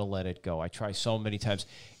got to let it go. I try so many times.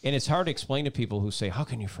 And it's hard to explain to people who say, how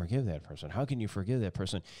can you forgive that person? How can you forgive that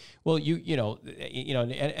person? Well,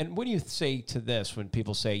 and what do you say to this when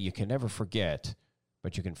people say you can never forget,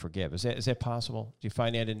 but you can forgive? Is that possible? Do you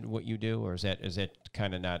find that in what you do, or is that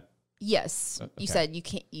kind of not? Yes. Okay. You said you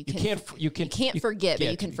can't forget, but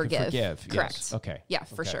you can forgive. Yes. Correct. Okay. Yeah,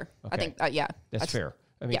 for sure. Okay. I think, yeah. That's fair.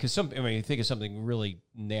 I mean, yeah. because you think of something really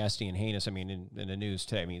nasty and heinous. I mean, in the news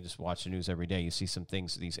today, I mean, you just watch the news every day. You see some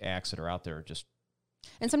things, these acts that are out there are just.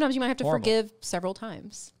 And sometimes you might have to horrible. forgive several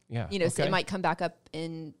times. Yeah. So it might come back up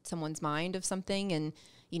in someone's mind of something and,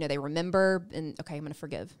 they remember and, okay, I'm going to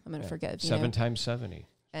forgive. I'm going to forgive. 7 times 70.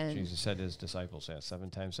 And Jesus said to his disciples, 7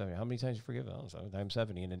 times 70. How many times you forgive? 7 times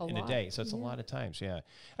 70 in a day. So it's a lot of times, yeah.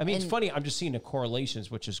 I mean, it's funny. I'm just seeing the correlations,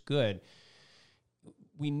 which is good.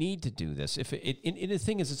 We need to do this. And the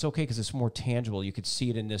thing is, it's okay because it's more tangible. You could see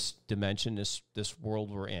it in this dimension, this world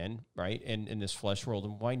we're in, right? And in this flesh world.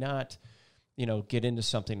 And why not, get into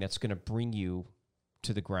something that's going to bring you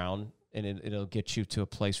to the ground and it'll get you to a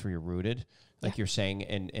place where you're rooted, like you're saying,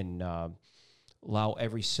 and allow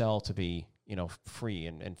every cell to be, free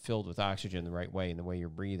and filled with oxygen the right way and the way you're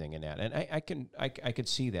breathing and that. And I could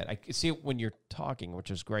see that. I could see it when you're talking,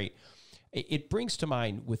 which is great. It brings to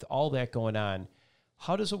mind, with all that going on,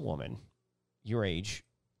 how does a woman your age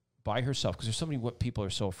by herself, because there's so many what people are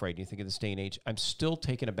so afraid. You think of this day and age, I'm still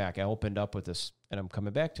taken aback. I opened up with this and I'm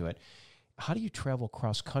coming back to it. How do you travel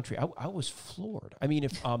cross country? I was floored. I mean,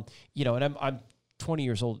 if, and I'm 20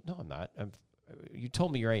 years old. No, I'm not. You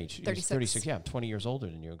told me your age. 36. 36. Yeah, I'm 20 years older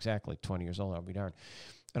than you. Exactly. 20 years older. I'll be darned.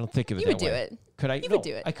 I don't think of it You that would do way. it. Could I? You would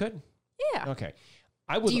do it. I could. Yeah. Okay.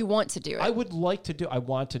 I would. Do you want to do it? I would like to do. I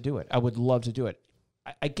want to do it. I would love to do it.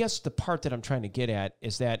 I guess the part that I'm trying to get at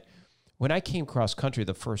is that when I came cross country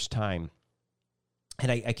the first time,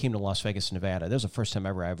 and I came to Las Vegas, Nevada. That was the first time I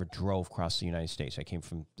ever drove across the United States. I came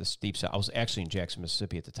from the steep south. I was actually in Jackson,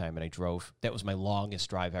 Mississippi at the time, and I drove. That was my longest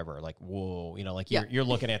drive ever. Like, whoa, you're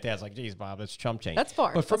looking at that. It's like, geez, Bob, that's chump change. That's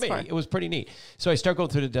far. But for That's me, far. it was pretty neat. So I started going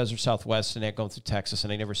through the desert Southwest and then going through Texas,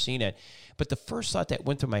 and I never seen it. But the first thought that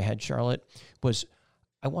went through my head, Charlotte, was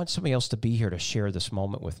I want somebody else to be here to share this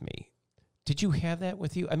moment with me. Did you have that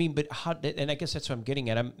with you? I mean, but how, and I guess that's what I'm getting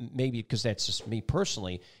at. Maybe because that's just me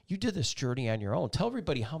personally. You did this journey on your own. Tell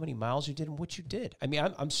everybody how many miles you did and what you did. I mean,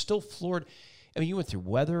 I'm still floored. I mean, you went through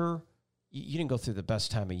weather. You didn't go through the best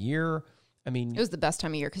time of year. I mean, It was the best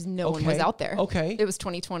time of year because no one was out there. Okay. It was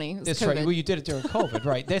 2020. It was That's COVID. right. Well, you did it during COVID,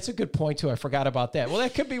 right? That's a good point, too. I forgot about that. Well,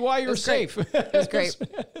 that could be why you were safe. It was great.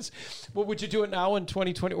 Well, would you do it now in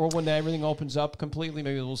 2020 or when everything opens up completely?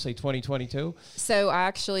 Maybe we'll say 2022. So I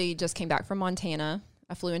actually just came back from Montana.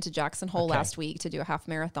 I flew into Jackson Hole Okay. last week to do a half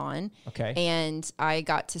marathon. Okay. And I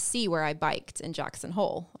got to see where I biked in Jackson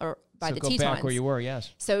Hole or by So the go Tetons. back where you were, yes.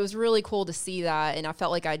 So it was really cool to see that. And I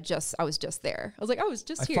felt like I was just there. I was like, I was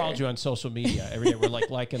just I here. followed you on social media every day. We're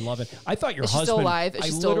like and loving. I thought your Is she husband. still alive? Is I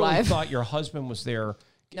she still literally alive? thought your husband was there.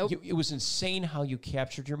 Nope. It was insane how you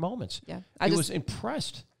captured your moments. Yeah. I was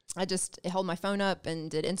impressed. I just held my phone up and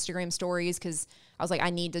did Instagram stories because I was like, I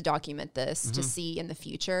need to document this Mm-hmm. to see in the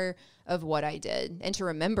future of what I did and to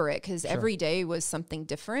remember it because every day was something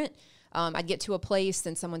different. I'd get to a place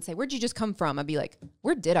and someone would say, where'd you just come from? I'd be like,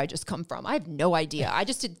 where did I just come from? I have no idea. I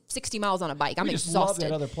just did 60 miles on a bike. I'm We just love exhausted.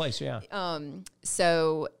 that other place, yeah.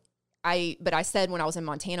 But I said when I was in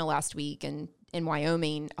Montana last week and in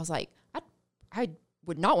Wyoming, I was like, I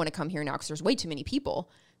would not want to come here now because there's way too many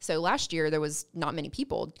people. So last year there was not many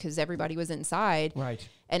people because everybody was inside. Right.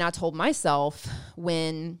 And I told myself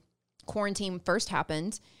when quarantine first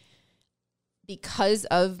happened, because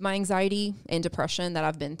of my anxiety and depression that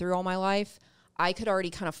I've been through all my life, I could already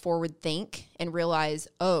kind of forward think and realize,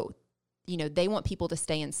 they want people to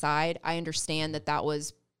stay inside. I understand that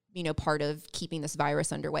was, part of keeping this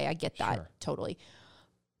virus underway. I get that totally.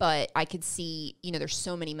 But I could see, there's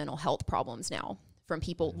so many mental health problems now from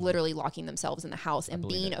people literally locking themselves in the house and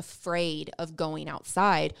being afraid of going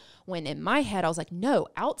outside. When in my head, I was like, no,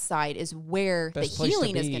 outside is where Best the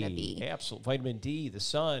healing is going to be. Absolutely. Vitamin D, the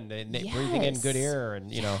sun, and breathing in good air. And,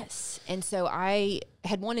 Yes. And so I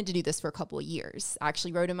had wanted to do this for a couple of years. I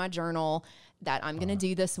actually wrote in my journal that I'm going to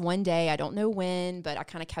do this one day. I don't know when, but I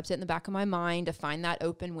kind of kept it in the back of my mind to find that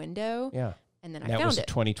open window. Yeah. And then that found was it.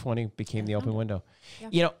 2020 became the open window.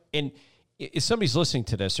 Yeah. And if somebody's listening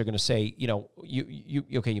to this, they're going to say,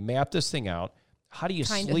 you map this thing out. How do you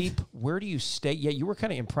sleep? Where do you stay? Yeah, you were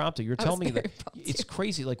kind of impromptu. You were telling me that it's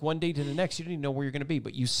crazy. Like one day to the next, you didn't even know where you're going to be.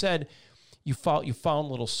 But you said you found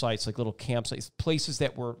little sites, like little campsites, places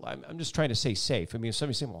that were, I'm just trying to say safe. I mean, if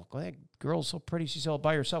somebody's saying, well, that girl's so pretty, she's all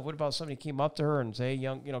by herself. What about somebody came up to her and say,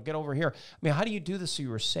 hey, get over here? I mean, how do you do this so you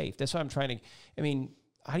were safe? That's what I'm trying to,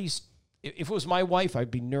 how do you... If it was my wife,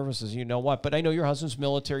 I'd be nervous as you know what. But I know your husband's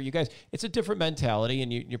military. You guys, it's a different mentality,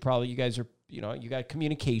 and you guys are, you got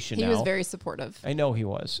communication now. He was very supportive. I know he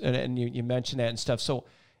was, and you mentioned that and stuff. So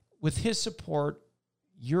with his support,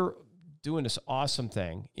 you're doing this awesome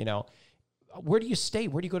thing. Where do you stay?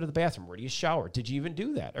 Where do you go to the bathroom? Where do you shower? Did you even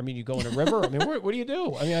do that? I mean, you go in a river. I mean, what do you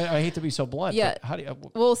do? I mean, I hate to be so blunt. Yeah. But how do you?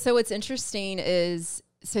 Well, so what's interesting is,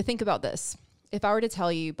 so think about this. If I were to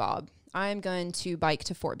tell you, Bob, I'm going to bike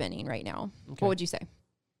to Fort Benning right now, what would you say?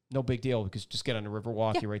 No big deal, because just get on the river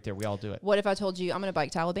walk. You're right there. We all do it. What if I told you I'm going to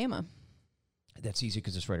bike to Alabama? That's easy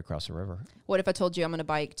because it's right across the river. What if I told you I'm going to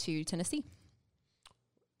bike to Tennessee?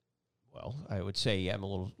 Well, I would say I'm a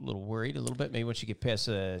little worried a little bit. Maybe once you get past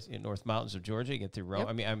the North Mountains of Georgia, you get through Rome. Yep.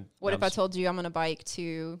 I mean, What if I told you I'm going to bike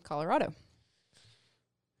to Colorado?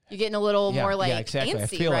 You're getting a little more exactly.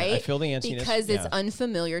 antsy, right? I feel the antsiness. Because it's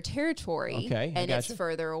unfamiliar territory Okay, and it's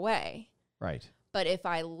further away. Right. But if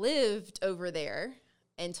I lived over there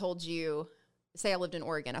and told you, say I lived in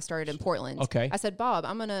Oregon, I started in Portland. Okay. I said, Bob,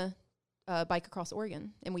 I'm going to bike across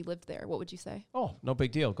Oregon, and we lived there. What would you say? Oh, no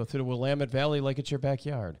big deal. Go through the Willamette Valley like it's your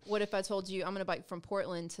backyard. What if I told you I'm going to bike from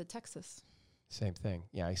Portland to Texas? Same thing.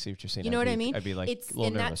 Yeah, I see what you're saying. You know what I mean? I'd be like a little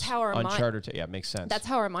and nervous. that's how our Uncharted. Yeah, it makes sense. That's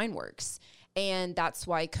how our mind works. And that's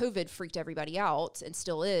why COVID freaked everybody out and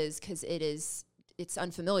still is, because it's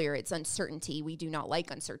unfamiliar. It's uncertainty. We do not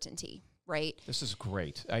like uncertainty, right? This is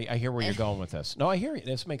great. I hear where you're going with this. No, I hear you.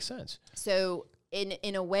 This makes sense. So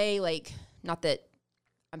in a way, like, not that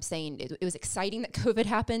I'm saying it was exciting that COVID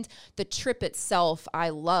happened. The trip itself,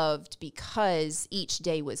 I loved because each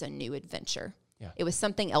day was a new adventure. Yeah. It was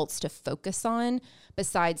something else to focus on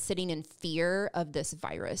besides sitting in fear of this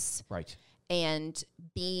virus. Right. And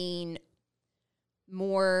being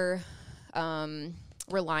more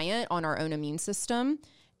reliant on our own immune system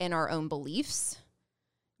and our own beliefs,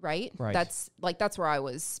 right? Right. That's where I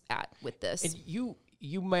was at with this. And you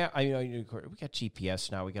may, I know we got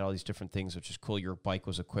GPS now. We got all these different things, which is cool. Your bike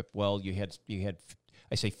was equipped well. You had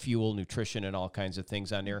I say fuel, nutrition, and all kinds of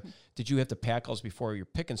things on there. Mm-hmm. Did you have to pack those before you're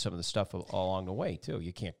picking some of the stuff all along the way too?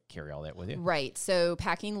 You can't carry all that with you. Right. So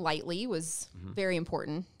packing lightly was very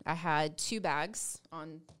important. I had 2 bags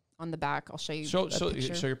on the back. I'll show you. So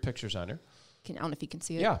your picture's on there. I don't know if you can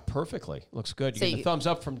see it. Yeah, perfectly. Looks good. You So get a thumbs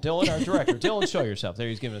up from Dylan, our director. Dylan, show yourself. There,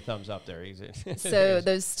 he's giving a thumbs up there. So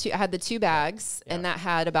those 2, I had the 2 bags, and that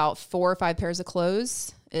had about 4 or 5 pairs of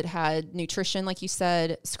clothes. It had nutrition, like you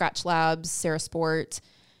said, Scratch Labs, Sport.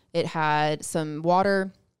 It had some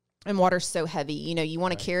water, and water's so heavy. You know, you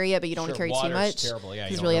want to carry it, but you don't want to carry too much. Terrible. Yeah,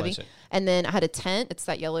 it's really heavy. And then I had a tent. It's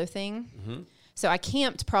that yellow thing. Mm-hmm. So I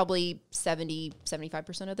camped probably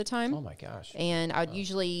 75% of the time. Oh my gosh. And I would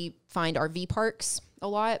usually find RV parks a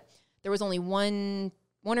lot. There was only one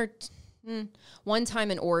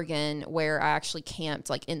time in Oregon where I actually camped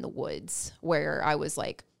like in the woods, where I was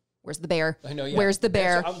like, where's the bear? I know, yeah. Where's the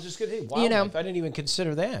bear? I was just going to say, wildlife. You know, I didn't even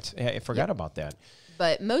consider that. I forgot about that.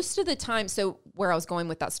 But most of the time, so where I was going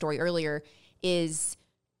with that story earlier is,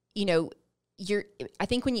 you know, I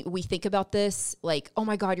think when we think about this, like, oh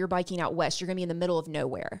my God, you're biking out west, you're going to be in the middle of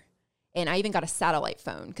nowhere. And I even got a satellite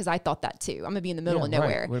phone because I thought that too. I'm going to be in the middle of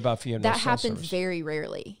nowhere. Right. What about for you? That happened very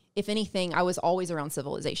rarely. If anything, I was always around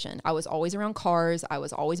civilization. I was always around cars. I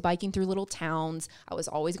was always biking through little towns. I was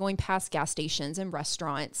always going past gas stations and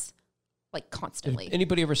restaurants, like constantly. Did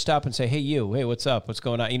anybody ever stop and say, hey, what's up? What's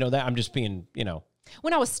going on? You know, that I'm just being,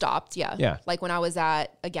 When I was stopped, yeah. Yeah. Like when I was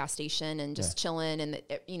at a gas station and just chilling, and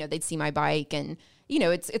they'd see my bike, and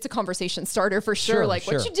it's a conversation starter for sure. Like,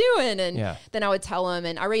 what you doing? And then I would tell them,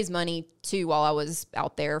 and I raised money too while I was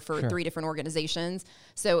out there for 3 different organizations.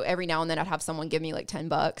 So every now and then I'd have someone give me like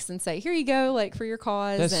 $10 and say, here you go, like for your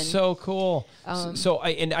cause. That's so cool. So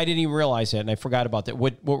I didn't even realize that, and I forgot about that.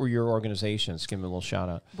 What were your organizations? Give me a little shout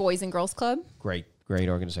out. Boys and Girls Club. Great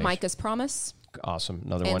organization. Micah's Promise. Awesome.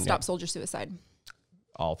 Another and one. Stop Soldier Suicide.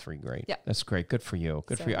 All 3 great. Yeah. That's great. Good for you.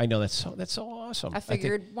 Good for you. I know that's so awesome. I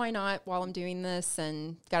figured why not while I'm doing this,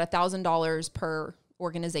 and got $1,000 per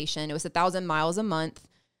organization. It was 1,000 miles a month.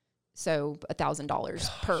 So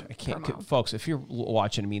 $1,000 per mile. Folks, if you're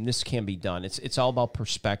watching, I mean, this can be done. It's all about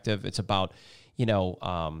perspective. It's about,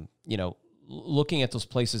 looking at those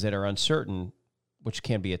places that are uncertain, which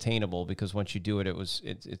can be attainable, because once you do it,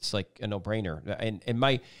 it's like a no-brainer. And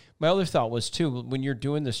my other thought was too, when you're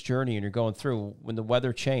doing this journey and you're going through, when the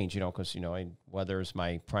weather changed, because weather is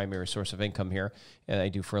my primary source of income here, and I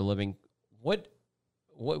do for a living. What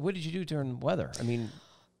did you do during weather? I mean,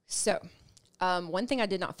 so one thing I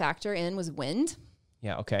did not factor in was wind.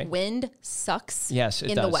 Yeah. Okay. Wind sucks. Yes,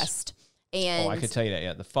 it in does. the West. And I could tell you that.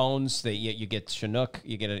 Yeah, the phones, you get Chinook,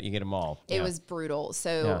 you get them all. It was brutal.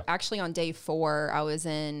 So actually, on day 4, I was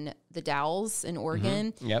in the Dalles in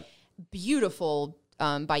Oregon. Mm-hmm. Yep. Beautiful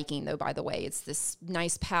biking, though. By the way, it's this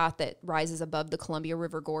nice path that rises above the Columbia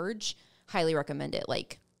River Gorge. Highly recommend it.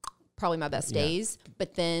 Like probably my best days.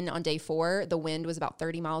 But then on day 4, the wind was about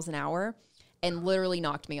 30 miles an hour, and literally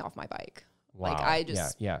knocked me off my bike. Wow. Like I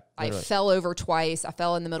just, literally. I fell over twice. I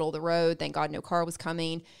fell in the middle of the road. Thank God no car was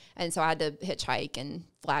coming. And so I had to hitchhike and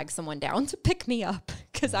flag someone down to pick me up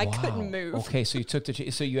because I couldn't move. Okay. So you took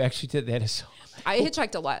so you actually did that. I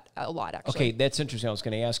hitchhiked a lot actually. Okay. That's interesting. I was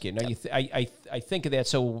going to ask you. Now I think of that.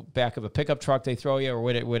 So back of a pickup truck they throw you, or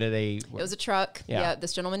what do they? It was a truck. Yeah.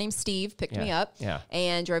 This gentleman named Steve picked me up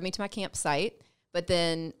and drove me to my campsite. But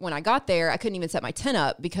then when I got there, I couldn't even set my tent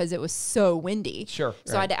up because it was so windy. Sure.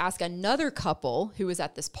 So I had to ask another couple who was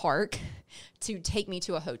at this park to take me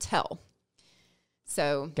to a hotel.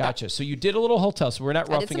 So Gotcha. So you did a little hotel. So we're not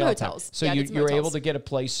I did roughing some out time. hotels. So Yeah, I you, did some you're able hotels. to get a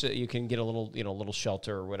place. You can get a little, little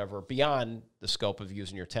shelter or whatever beyond the scope of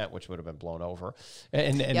using your tent, which would have been blown over.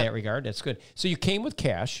 In that regard, that's good. So you came with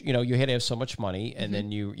cash. You had to have so much money, and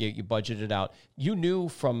then you budgeted out. You knew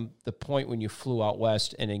from the point when you flew out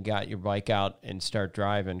west and then got your bike out and start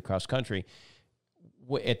driving cross country.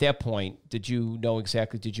 At that point, did you know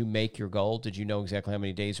exactly? Did you make your goal? Did you know exactly how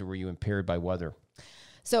many days, or were you impaired by weather?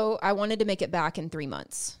 So I wanted to make it back in 3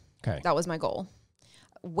 months. Okay. That was my goal.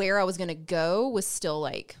 Where I was going to go was still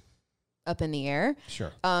like up in the air.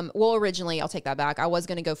 Sure. Well, originally, I'll take that back. I was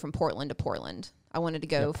going to go from Portland to Portland. I wanted to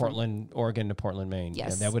go from Portland, Oregon to Portland, Maine.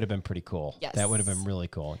 Yes. Yeah, that would have been pretty cool. Yes. That would have been really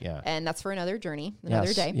cool. Yeah. and that's for another journey,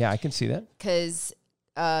 another day. Yeah, I can see that. Because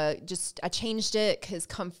I changed it because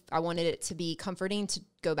I wanted it to be comforting to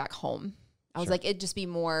go back home. I was like, it'd just be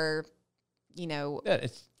more, Yeah,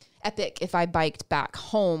 it's epic if I biked back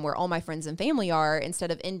home where all my friends and family are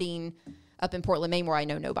instead of ending up in Portland, Maine, where I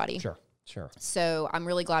know nobody. sure. So I'm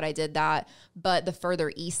really glad I did that. But the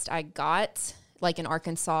further east I got, like in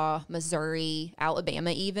Arkansas, Missouri,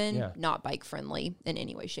 Alabama, even not bike friendly in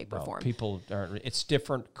any way, shape, or form. People aren't. It's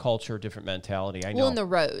different culture, different mentality. I know. Well, in the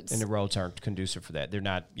roads. And the roads aren't conducive for that. They're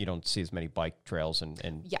not. You don't see as many bike trails and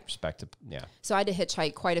respect. Yeah. So I had to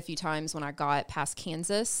hitchhike quite a few times when I got past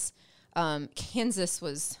Kansas. Kansas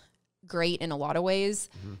was great in a lot of ways.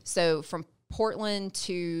 So from Portland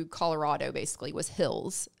to Colorado basically was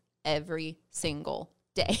hills every single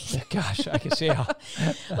day. Gosh, I can see how.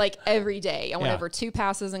 Like every day. I went Yeah. over 2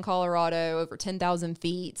 passes in Colorado, over 10,000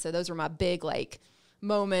 feet. So those were my big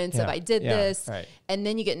moments of I did this. Right. And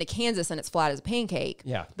then you get into Kansas and it's flat as a pancake.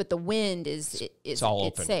 Yeah. But the wind is It's all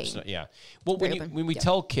open. safe. So, yeah. Well, Very open. when we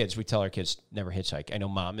tell kids, we tell our kids never hitchhike. I know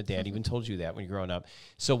mom and dad even told you that when you're growing up.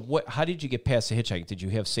 So how did you get past the hitchhike? Did you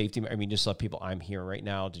have safety? I mean, just let people, I'm here right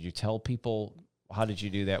now. Did you tell people? How did you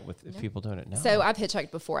do that with people doing it now? So I've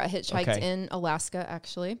hitchhiked before. I hitchhiked Okay. in Alaska,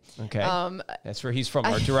 actually. Okay. That's where he's from.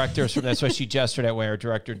 Our director is from. That's why she gestured that way. Our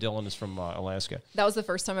director, Dylan, is from Alaska. That was the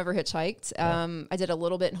first time I ever hitchhiked. I did a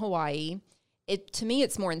little bit in Hawaii. To me,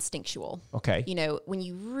 it's more instinctual. Okay. When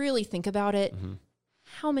you really think about it,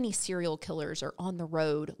 how many serial killers are on the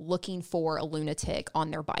road looking for a lunatic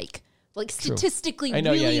on their bike? Like statistically, I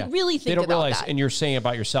know, really think they don't about realize, that. and you're saying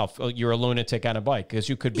about yourself, you're a lunatic on a bike because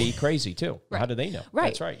you could be crazy too. Right. How do they know? Right.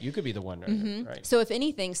 That's right. You could be the one. Right. So if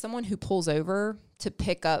anything, someone who pulls over to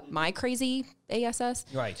pick up my crazy ASS,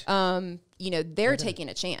 Right. they're taking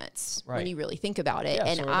a chance Right. when you really think about it. Yeah,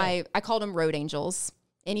 And so are they. I called them road angels.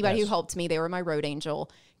 Anybody who Yes. helped me, they were my road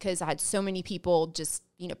angel because I had so many people just,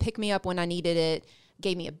 pick me up when I needed it,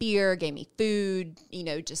 gave me a beer, gave me food,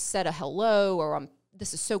 just said a hello or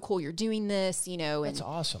this is so cool you're doing this, and That's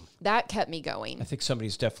awesome. that kept me going. I think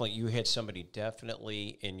you had somebody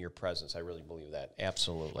definitely in your presence. I really believe that.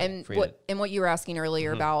 Absolutely. And what you were asking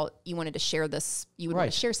earlier about, you wanted to share this, you would want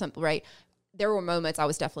Right. to share something, right? There were moments I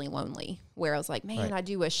was definitely lonely where I was like, man, Right. I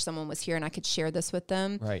do wish someone was here and I could share this with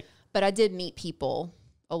them. Right. But I did meet people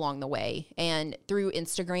along the way. And through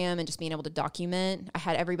Instagram and just being able to document, I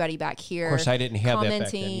had everybody back here. Of course, I didn't have that back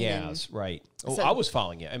then. commenting Yes, right. Oh, So- I was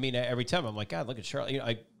following you. I mean, every time I'm like, God, look at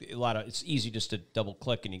Charlotte. It's easy just to double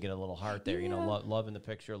click and you get a little heart there. Loving the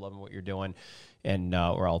picture, loving what you're doing, and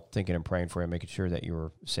we're all thinking and praying for you, making sure that you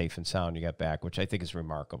were safe and sound. You got back, which I think is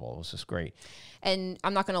remarkable. It was just great. And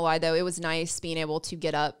I'm not going to lie, though, it was nice being able to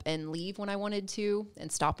get up and leave when I wanted to and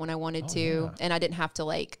stop when I wanted to. yeah. And I didn't have to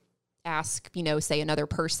ask, say another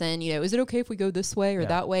person, is it okay if we go this way or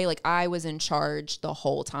that way? I was in charge the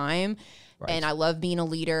whole time. Right. And I love being a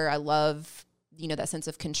leader. I love, that sense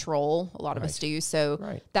of control. A lot of us do.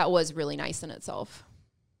 So that was really nice in itself.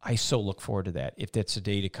 I so look forward to that. If that's a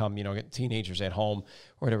day to come, get teenagers at home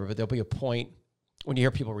or whatever, but there'll be a point when you hear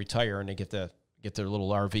people retire and they get their little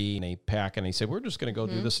RV and they pack and they say, we're just going to go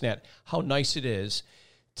do this and that. How nice it is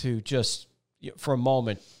to just, for a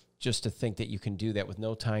moment, just to think that you can do that with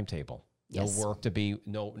no timetable, Yes. no work to be,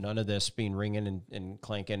 none of this being ringing and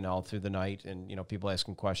clanking all through the night and, people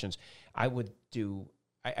asking questions. I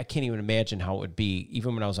can't even imagine how it would be.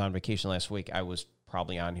 Even when I was on vacation last week, I was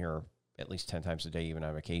probably on here at least 10 times a day, even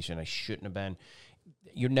on vacation. I shouldn't have been.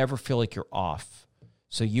 You never feel like you're off.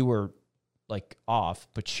 So you were off,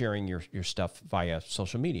 but sharing your stuff via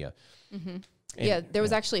social media. Mm-hmm. There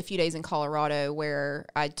was actually a few days in Colorado where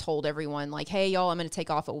I told everyone hey, y'all, I'm going to take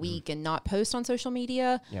off a week and not post on social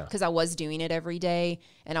media because I was doing it every day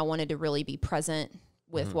and I wanted to really be present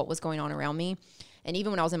with what was going on around me. And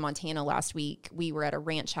even when I was in Montana last week, we were at a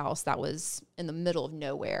ranch house that was in the middle of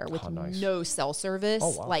nowhere with no cell service,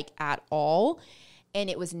 at all. And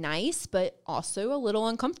it was nice, but also a little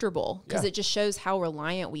uncomfortable because it just shows how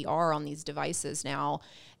reliant we are on these devices now.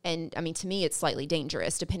 And I mean, to me, it's slightly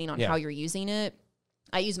dangerous depending on how you're using it.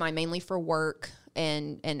 I use mine mainly for work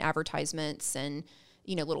and advertisements and,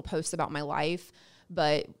 you know, little posts about my life.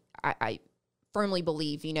 But I firmly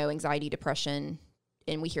believe, you know, anxiety, depression,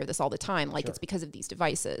 and we hear this all the time, like it's because of these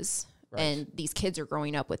devices. Right. And these kids are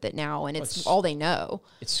growing up with it now, and it's all they know.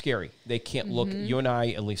 It's scary. They can't look. You and I,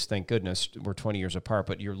 at least, thank goodness, we're 20 years apart,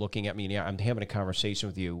 but you're looking at me, and I'm having a conversation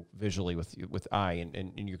with you visually with I,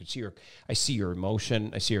 and you can see I see your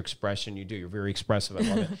emotion. I see your expression. You're very expressive. I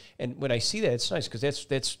love it. And when I see that, it's nice because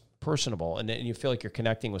that's personable, and you feel like you're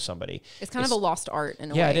connecting with somebody. It's kind of a lost art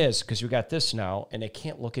in a way. Yeah, it is, because you got this now, and they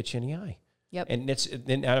can't look at you in the eye. Yep.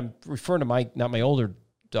 And I'm referring to not my older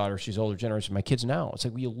daughter, she's older generation, my kids now. It's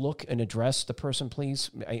like, will you look and address the person, please?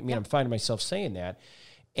 I mean, I'm finding myself saying that.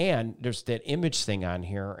 And there's that image thing on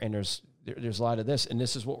here, and there's a lot of this, and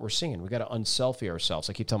this is what we're seeing. We got to unselfie ourselves.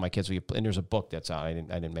 I keep telling my kids, and there's a book that's out. I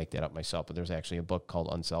didn't make that up myself, but there's actually a book called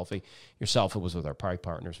Unselfie Yourself. It was with our party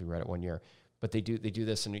partners. We read it one year. But they do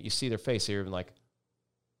this, and you see their face. They're even like,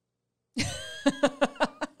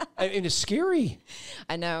 I mean, it's scary.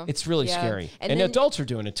 I know. It's really scary. And then, adults are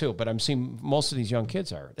doing it too, but I'm seeing most of these young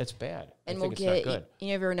kids are. That's bad. And it's not good.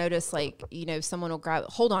 You ever notice, like, you know, someone will grab,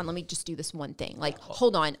 hold on, let me just do this one thing. Like,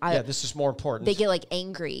 hold on. This is more important. They get like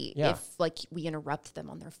angry if like we interrupt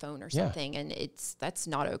them on their phone or something. And that's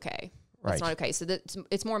not okay. That's not okay. So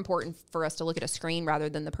it's more important for us to look at a screen rather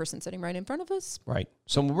than the person sitting right in front of us. Right.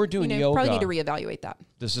 So when we're doing yoga, probably need to reevaluate that.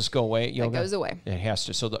 Does this go away at yoga? It goes away. It has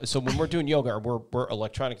to. So when we're doing yoga, we're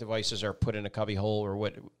electronic devices are put in a cubby hole or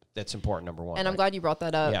what? That's important, number one. And I'm glad you brought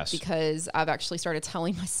that up because I've actually started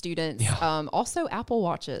telling my students, also Apple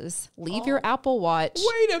Watches. Leave your Apple Watch.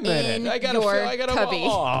 Wait a minute. I got to cubby.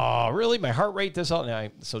 Oh, really? My heart rate does all now.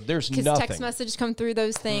 So there's nothing. Because text messages come through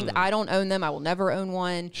those things. I don't own them. I will never own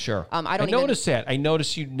one. Sure. I noticed that. I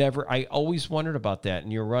noticed you never. I always wondered about that,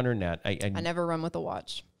 and you're running that. I never run with a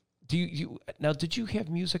watch. Do you now? Did you have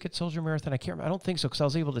music at Soldier Marathon? I can't remember. I don't think so because I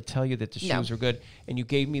was able to tell you that the shoes were good, and you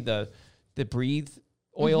gave me the Breathe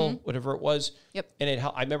oil, whatever it was. Yep. And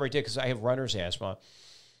I remember I did because I have runner's asthma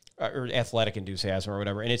or athletic induced asthma or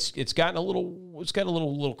whatever, and it's gotten a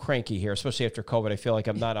little cranky here, especially after COVID. I feel like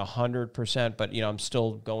I'm not 100%, but I'm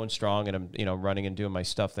still going strong and I'm running and doing my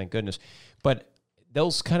stuff. Thank goodness. But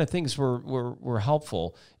those kind of things were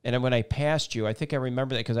helpful. And then when I passed you, I think I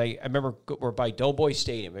remember that because I remember we're by Doughboy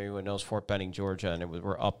Stadium. Everyone knows Fort Benning, Georgia, and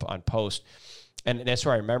we're up on post. And that's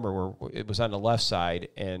where I remember it was on the left side,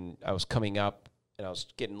 and I was coming up, and I was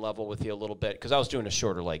getting level with you a little bit because I was doing a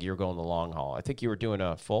shorter leg. You were going the long haul. I think you were doing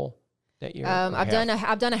a full that year. I've done a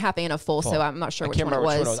half and a full, so I'm not sure which one it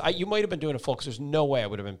was. You might have been doing a full because there's no way I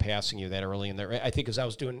would have been passing you that early in there. I think because I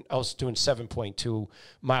was doing 7.2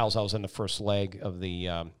 miles. I was in the first leg of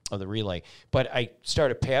the relay, but I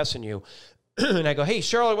started passing you. And I go, hey,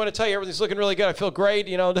 Charlotte, I want to tell you everything's looking really good. I feel great.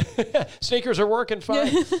 Sneakers are working fine.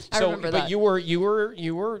 I remember that. But you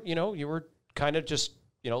were kind of just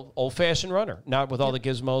old-fashioned runner, not with all the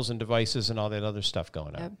gizmos and devices and all that other stuff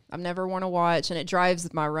going on. I've never worn a watch, and it drives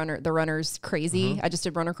the runners crazy. I just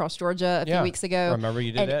did Run Across Georgia a few weeks ago. Remember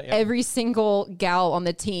you did that? Yeah. Every single gal on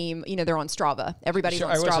the team, they're on Strava. Everybody's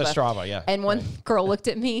on Strava. I was on Strava, yeah. And one girl looked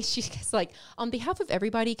at me. She's like, on behalf of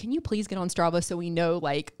everybody, can you please get on Strava so we know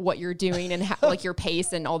like what you're doing and like your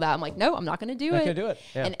pace and all that? I'm like, no, I'm not going to do it. Not going to do it.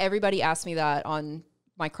 Yeah. And everybody asked me that on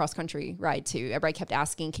my cross country ride too. Everybody kept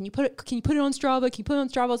asking, can you put it on Strava? Can you put it on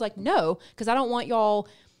Strava? I was like, no, because I don't want y'all,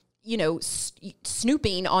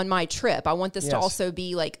 snooping on my trip. I want this to also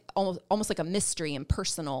be like almost like a mystery and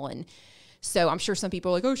personal. And so I'm sure some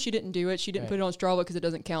people are like, oh, she didn't do it. She didn't put it on Strava because it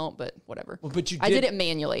doesn't count, but whatever. Well, but I did it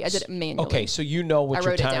manually. Okay, so what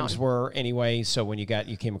your times were anyway. So when you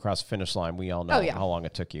came across the finish line, we all know how long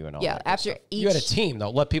it took you and all that. Yeah, after you had a team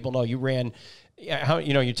though. Let people know you ran. How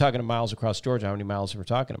you're talking to miles across Georgia. How many miles are we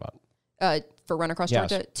talking about? For Run Across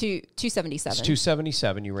Georgia, 277. It's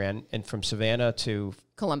 277 you ran, and from Savannah to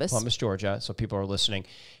Columbus, Georgia. So people are listening.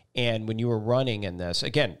 And when you were running in this,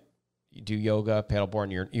 again, you do yoga, paddleboard,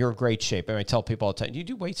 and you're in great shape. I tell people all the time, do you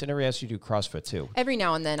do weights? I never asked you to do CrossFit too. Every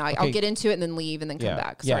now and then. I'll get into it and then leave and then come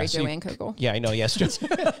back. Sorry, Joanne Kogel. Yeah, I know. Yes,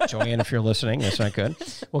 Joanne, if you're listening, that's not good.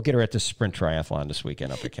 We'll get her at the sprint triathlon this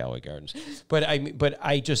weekend up at Callaway Gardens. But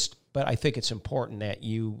I think it's important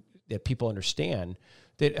that people understand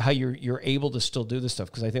that how you're able to still do this stuff,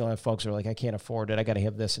 because I think a lot of folks are like, I can't afford it. I got to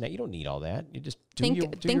have this and that. You don't need all that. You just do your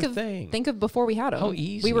thing. Think of before we had them. How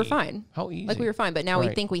easy. We were fine. How easy. Like we were fine, but now we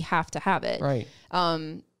think we have to have it. Right.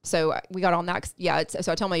 So we got on that. Yeah.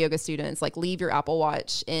 So I tell my yoga students, like, leave your Apple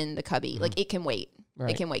Watch in the cubby. Like, it can wait.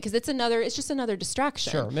 It can wait because it's just another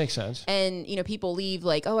distraction. Sure, makes sense. And, people leave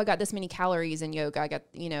like, oh, I got this many calories in yoga. I got,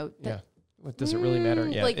 What, does it really matter?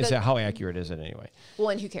 Yeah. Like that how accurate is it anyway? Well,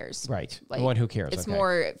 and who cares? Right. Like, Who cares? It's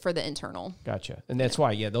more for the internal. Gotcha. And that's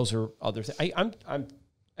why, those are other things. I'm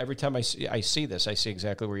every time I see this, I see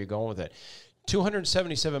exactly where you're going with it.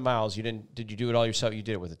 277 miles. Did you do it all yourself? You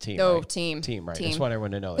did it with a team. No, right? team. Team, right. Team. That's what I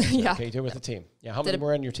want to know. That. Yeah. Okay, you did it with a team. Yeah. How many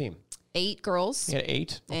were on your team? 8 girls. You had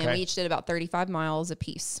 8? Okay. And we each did about 35 miles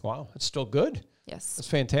apiece. Wow. That's still good. Yes. That's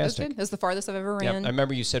fantastic. It was the farthest I've ever ran. I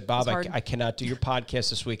remember you said, Bob, I cannot do your podcast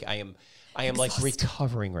this week. I am like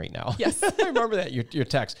recovering right now. Yes. I remember that, your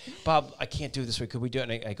text. Bob, I can't do it this week. Could we do it?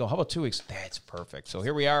 And I go, how about 2 weeks? That's perfect. So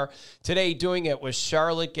here we are today doing it with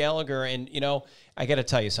Charlotte Gallagher. And, I got to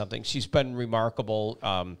tell you something. She's been remarkable.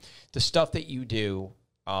 The stuff that you do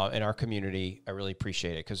in our community, I really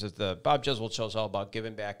appreciate it because the Bob Jeswald Show is all about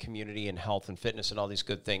giving back, community and health and fitness and all these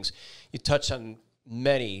good things. You touch on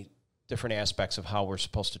many different aspects of how we're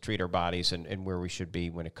supposed to treat our bodies and where we should be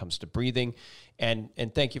when it comes to breathing. And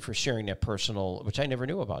thank you for sharing that personal, which I never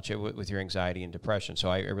knew about you, with your anxiety and depression. So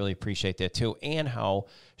I really appreciate that too, and how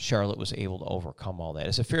Charlotte was able to overcome all that.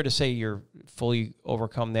 Is it fair to say you're fully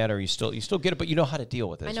overcome that, or you still get it, but you know how to deal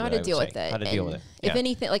with it? I know how to deal with it. How to deal with it. If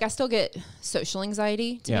anything, like I still get social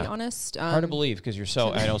anxiety, to be honest. Hard to believe because you're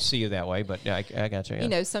so, I don't see you that way, but I got you.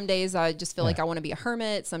 Yeah. Some days I just feel like I want to be a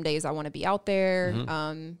hermit. Some days I want to be out there.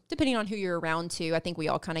 Depending on who you're around to, I think we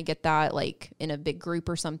all kind of get that, like in a big group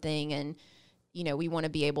or something. And we want to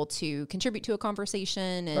be able to contribute to a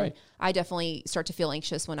conversation. And I definitely start to feel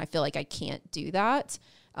anxious when I feel like I can't do that.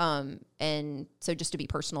 And so just to be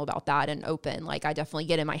personal about that and open, like I definitely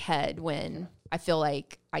get in my head when I feel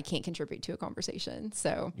like I can't contribute to a conversation.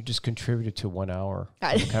 So you just contributed to 1 hour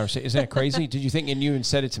of conversation. Isn't that crazy? Did you think, and you even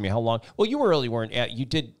said it to me, how long? Well, you weren't you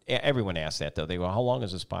did. Everyone asked that though. They go, how long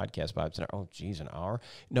is this podcast, Bob? Oh geez, an hour.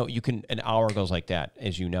 No, an hour goes like that.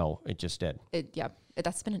 As you know, it just did.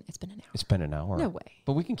 It's been an hour. It's been an hour. No way.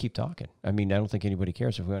 But we can keep talking. I mean, I don't think anybody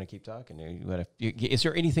cares if we want to keep talking. Is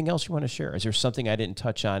there anything else you want to share? Is there something I didn't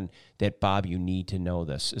touch on that, Bob, you need to know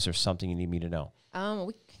this? Is there something you need me to know?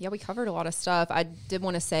 We covered a lot of stuff. I did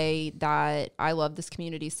want to say that I love this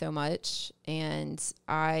community so much, and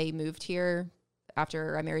I moved here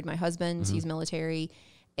after I married my husband. He's military,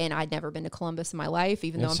 and I'd never been to Columbus in my life,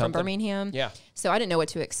 even though I'm from Birmingham. Yeah. So I didn't know what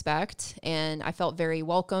to expect, and I felt very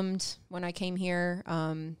welcomed when I came here.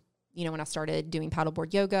 When I started doing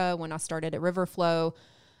paddleboard yoga, when I started at River Flow,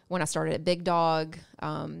 when I started at Big Dog,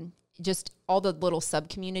 just all the little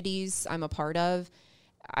sub-communities I'm a part of.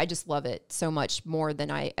 I just love it so much more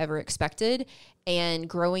than I ever expected. And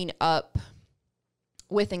growing up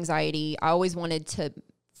with anxiety, I always wanted to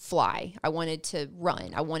fly. I wanted to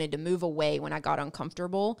run. I wanted to move away when I got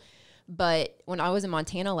uncomfortable. But when I was in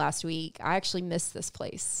Montana last week, I actually missed this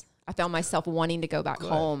place. I found myself wanting to go back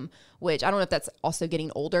home, which I don't know if that's also getting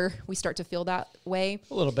older. We start to feel that way.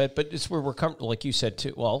 A little bit, but it's where we're comfortable, like you said,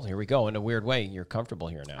 too. Well, here we go. In a weird way, you're comfortable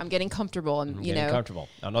here now. I'm getting comfortable. I'm getting comfortable.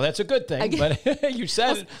 I know that's a good thing, but you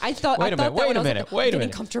said it. I thought, wait a minute.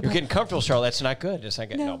 You're getting comfortable, Charlotte. That's not good. It's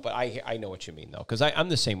like, no, but I know what you mean, though, because I'm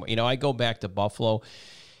the same way. I go back to Buffalo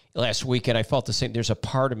last weekend. I felt the same. There's a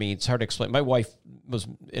part of me, it's hard to explain. My wife was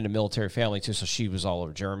in a military family too, so she was all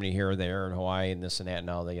over Germany, here, there, and Hawaii, and this and that, and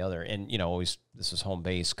all the other. And, always, this is home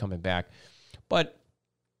base coming back. But,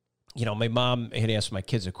 my mom had asked my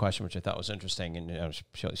kids a question, which I thought was interesting. And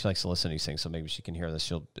she likes to listen to these things, so maybe she can hear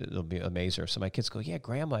this. It'll be amaze her. So my kids go, yeah,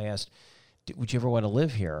 Grandma asked, would you ever want to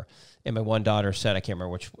live here? And my one daughter said, I can't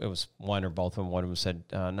remember which, it was one or both of them. One of them said,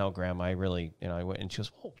 no, Grandma, I really, I went. And she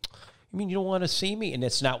goes, oh, you mean you don't want to see me? And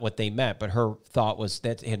it's not what they meant, but her thought was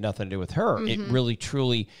that it had nothing to do with her. It really,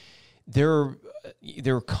 truly, they're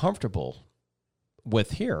comfortable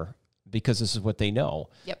with here because this is what they know.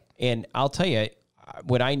 Yep. And I'll tell you,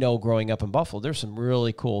 what I know growing up in Buffalo, there's some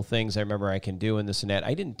really cool things I remember I can do and this and that.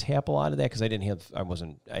 I didn't tap a lot of that because I didn't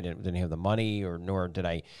have the money, nor did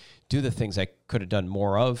I do the things I could have done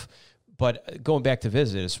more of. But going back to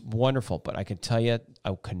visit is wonderful. But I can tell you,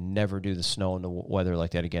 I could never do the snow and the weather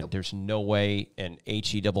like that again. There's no way. And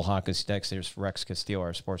H.E. Double Hawkins next. There's Rex Castillo,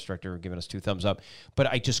 our sports director, giving us 2 thumbs up. But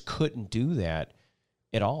I just couldn't do that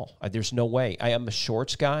at all. There's no way. I am a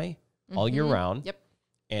shorts guy all year round. Yep.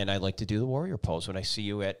 And I like to do the warrior pose when I see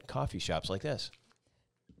you at coffee shops like this.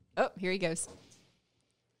 Oh, here he goes.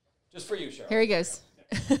 Just for you, Cheryl. Here he goes.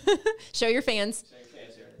 Show your fans. Show your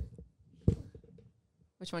fans here.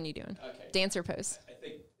 Which one are you doing? Okay. Dancer pose. I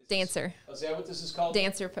think Dancer. Is that what this is called?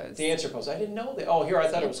 Dancer pose. Dancer pose. I didn't know that. Oh, here, I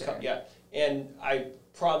thought it was, yeah. And I'm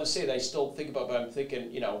proud to say that I still think about it, but I'm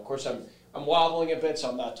thinking, of course, I'm wobbling a bit, so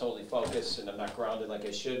I'm not totally focused, and I'm not grounded like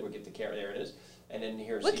I should. We'll get the camera, there it is. And then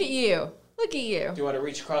here's Look at you. Look at you. Do you want to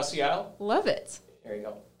reach across the aisle? Love it. There you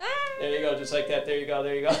go. There you go, just like that. There you go.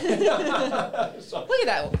 There you go. So, Look at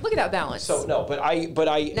that. Look at that balance. so no, but I.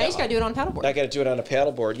 Now you just got to do it on a paddleboard. I got to do it on a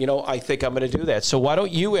paddleboard. You know, I think I'm going to do that. So why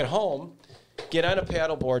don't you at home get on a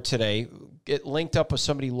paddleboard today, get linked up with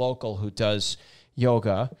somebody local who does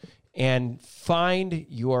yoga, and find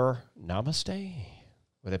your namaste?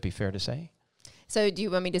 Would that be fair to say? So do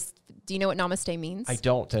you want me to? Do you know what namaste means? I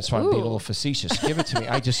don't. That's why I'm being a Ooh. little facetious. Give it to me.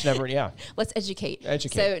 I just never. Yeah. Let's educate.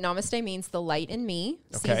 Educate. So namaste means the light in me.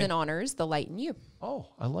 Okay. Season honors the light in you. Oh,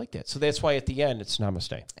 I like that. So that's why at the end it's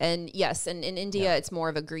namaste. And yes, and in India, it's more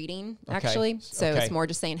of a greeting, Okay. actually. So Okay. it's more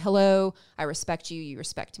just saying, hello, I respect you, you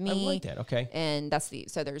respect me. I like that. Okay. And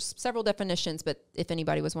so there's several definitions, but if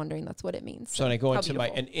anybody was wondering, that's what it means. So when I go How into my,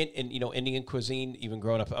 beautiful. and you know, Indian cuisine, even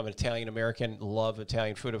growing up, I'm an Italian American, love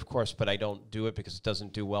Italian food, of course, but I don't do it because it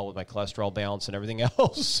doesn't do well with my cholesterol balance and everything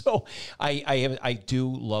else. So I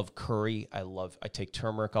do love curry. I take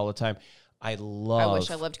turmeric all the time. I wish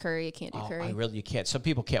I loved curry. I can't do curry. You can't. Some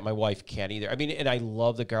people can't. My wife can't either. I mean, and I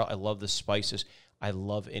love the garlic. I love the spices. I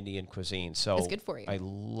love Indian cuisine. So It's good for you. I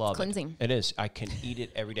love cleansing. it. It is. I can eat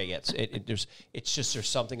it every day. There's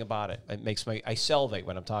something about it. It makes I salivate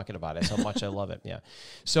when I'm talking about it. That's how much I love it. Yeah.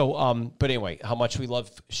 So, but anyway, how much we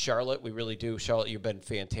love Charlotte. We really do. Charlotte, you've been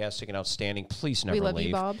fantastic and outstanding. Please never love leave.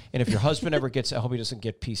 you, Bob. And if your husband ever gets, I hope he doesn't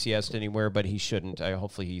get PCS'd anywhere, but he shouldn't.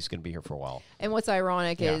 Hopefully he's going to be here for a while. And what's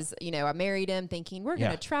ironic Yeah. is, I married him thinking we're going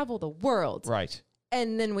Yeah. to travel the world. Right.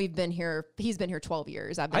 And then he's been here 12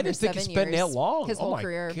 years. I've been I here didn't think 7 it's years. been that long. His whole oh my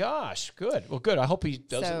career. gosh, good. Well, good. I hope he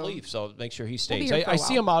doesn't So, leave. So make sure he be stays. here for a I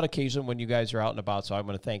see while. him out occasionally when you guys are out and about. So I'm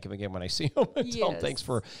going to thank him again when I see him. And tell him Yes. thanks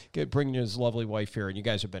for bringing his lovely wife here. And you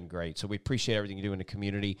guys have been great. So we appreciate everything you do in the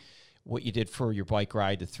community. What you did for your bike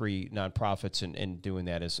ride to 3 nonprofits and doing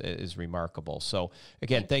that is remarkable. So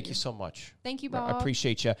again, thank you so much. Thank you, I Bob.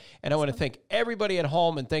 appreciate you. And I want to thank everybody at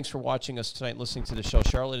home, and thanks for watching us tonight, listening to the show.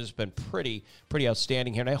 Charlotte has been pretty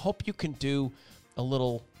outstanding here, and I hope you can do a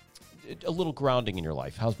little grounding in your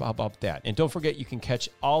life. How about that? And don't forget, you can catch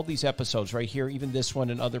all these episodes right here, even this one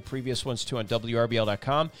and other previous ones too, on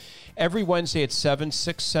WRBL.com every Wednesday at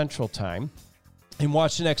 6 Central Time. And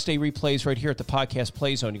watch the next day replays right here at the Podcast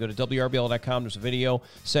Play Zone. You go to WRBL.com. There's a video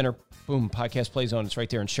center. Boom, Podcast Play Zone. It's right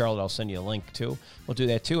there in Charlotte. I'll send you a link, too. We'll do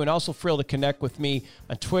that, too. And also feel free to connect with me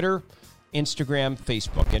on Twitter, Instagram,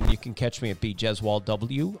 Facebook. And you can catch me at BJeswald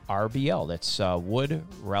WRBL. That's Wood,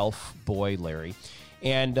 Ralph, Boy, Larry.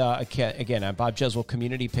 And again, on Bob Jeswald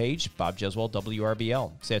community page, Bob Jeswald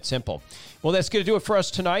WRBL. It's that simple. Well, that's going to do it for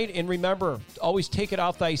us tonight. And remember, always take it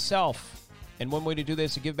off thyself. And one way to do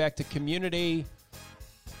this is to give back to community.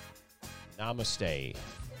 Namaste.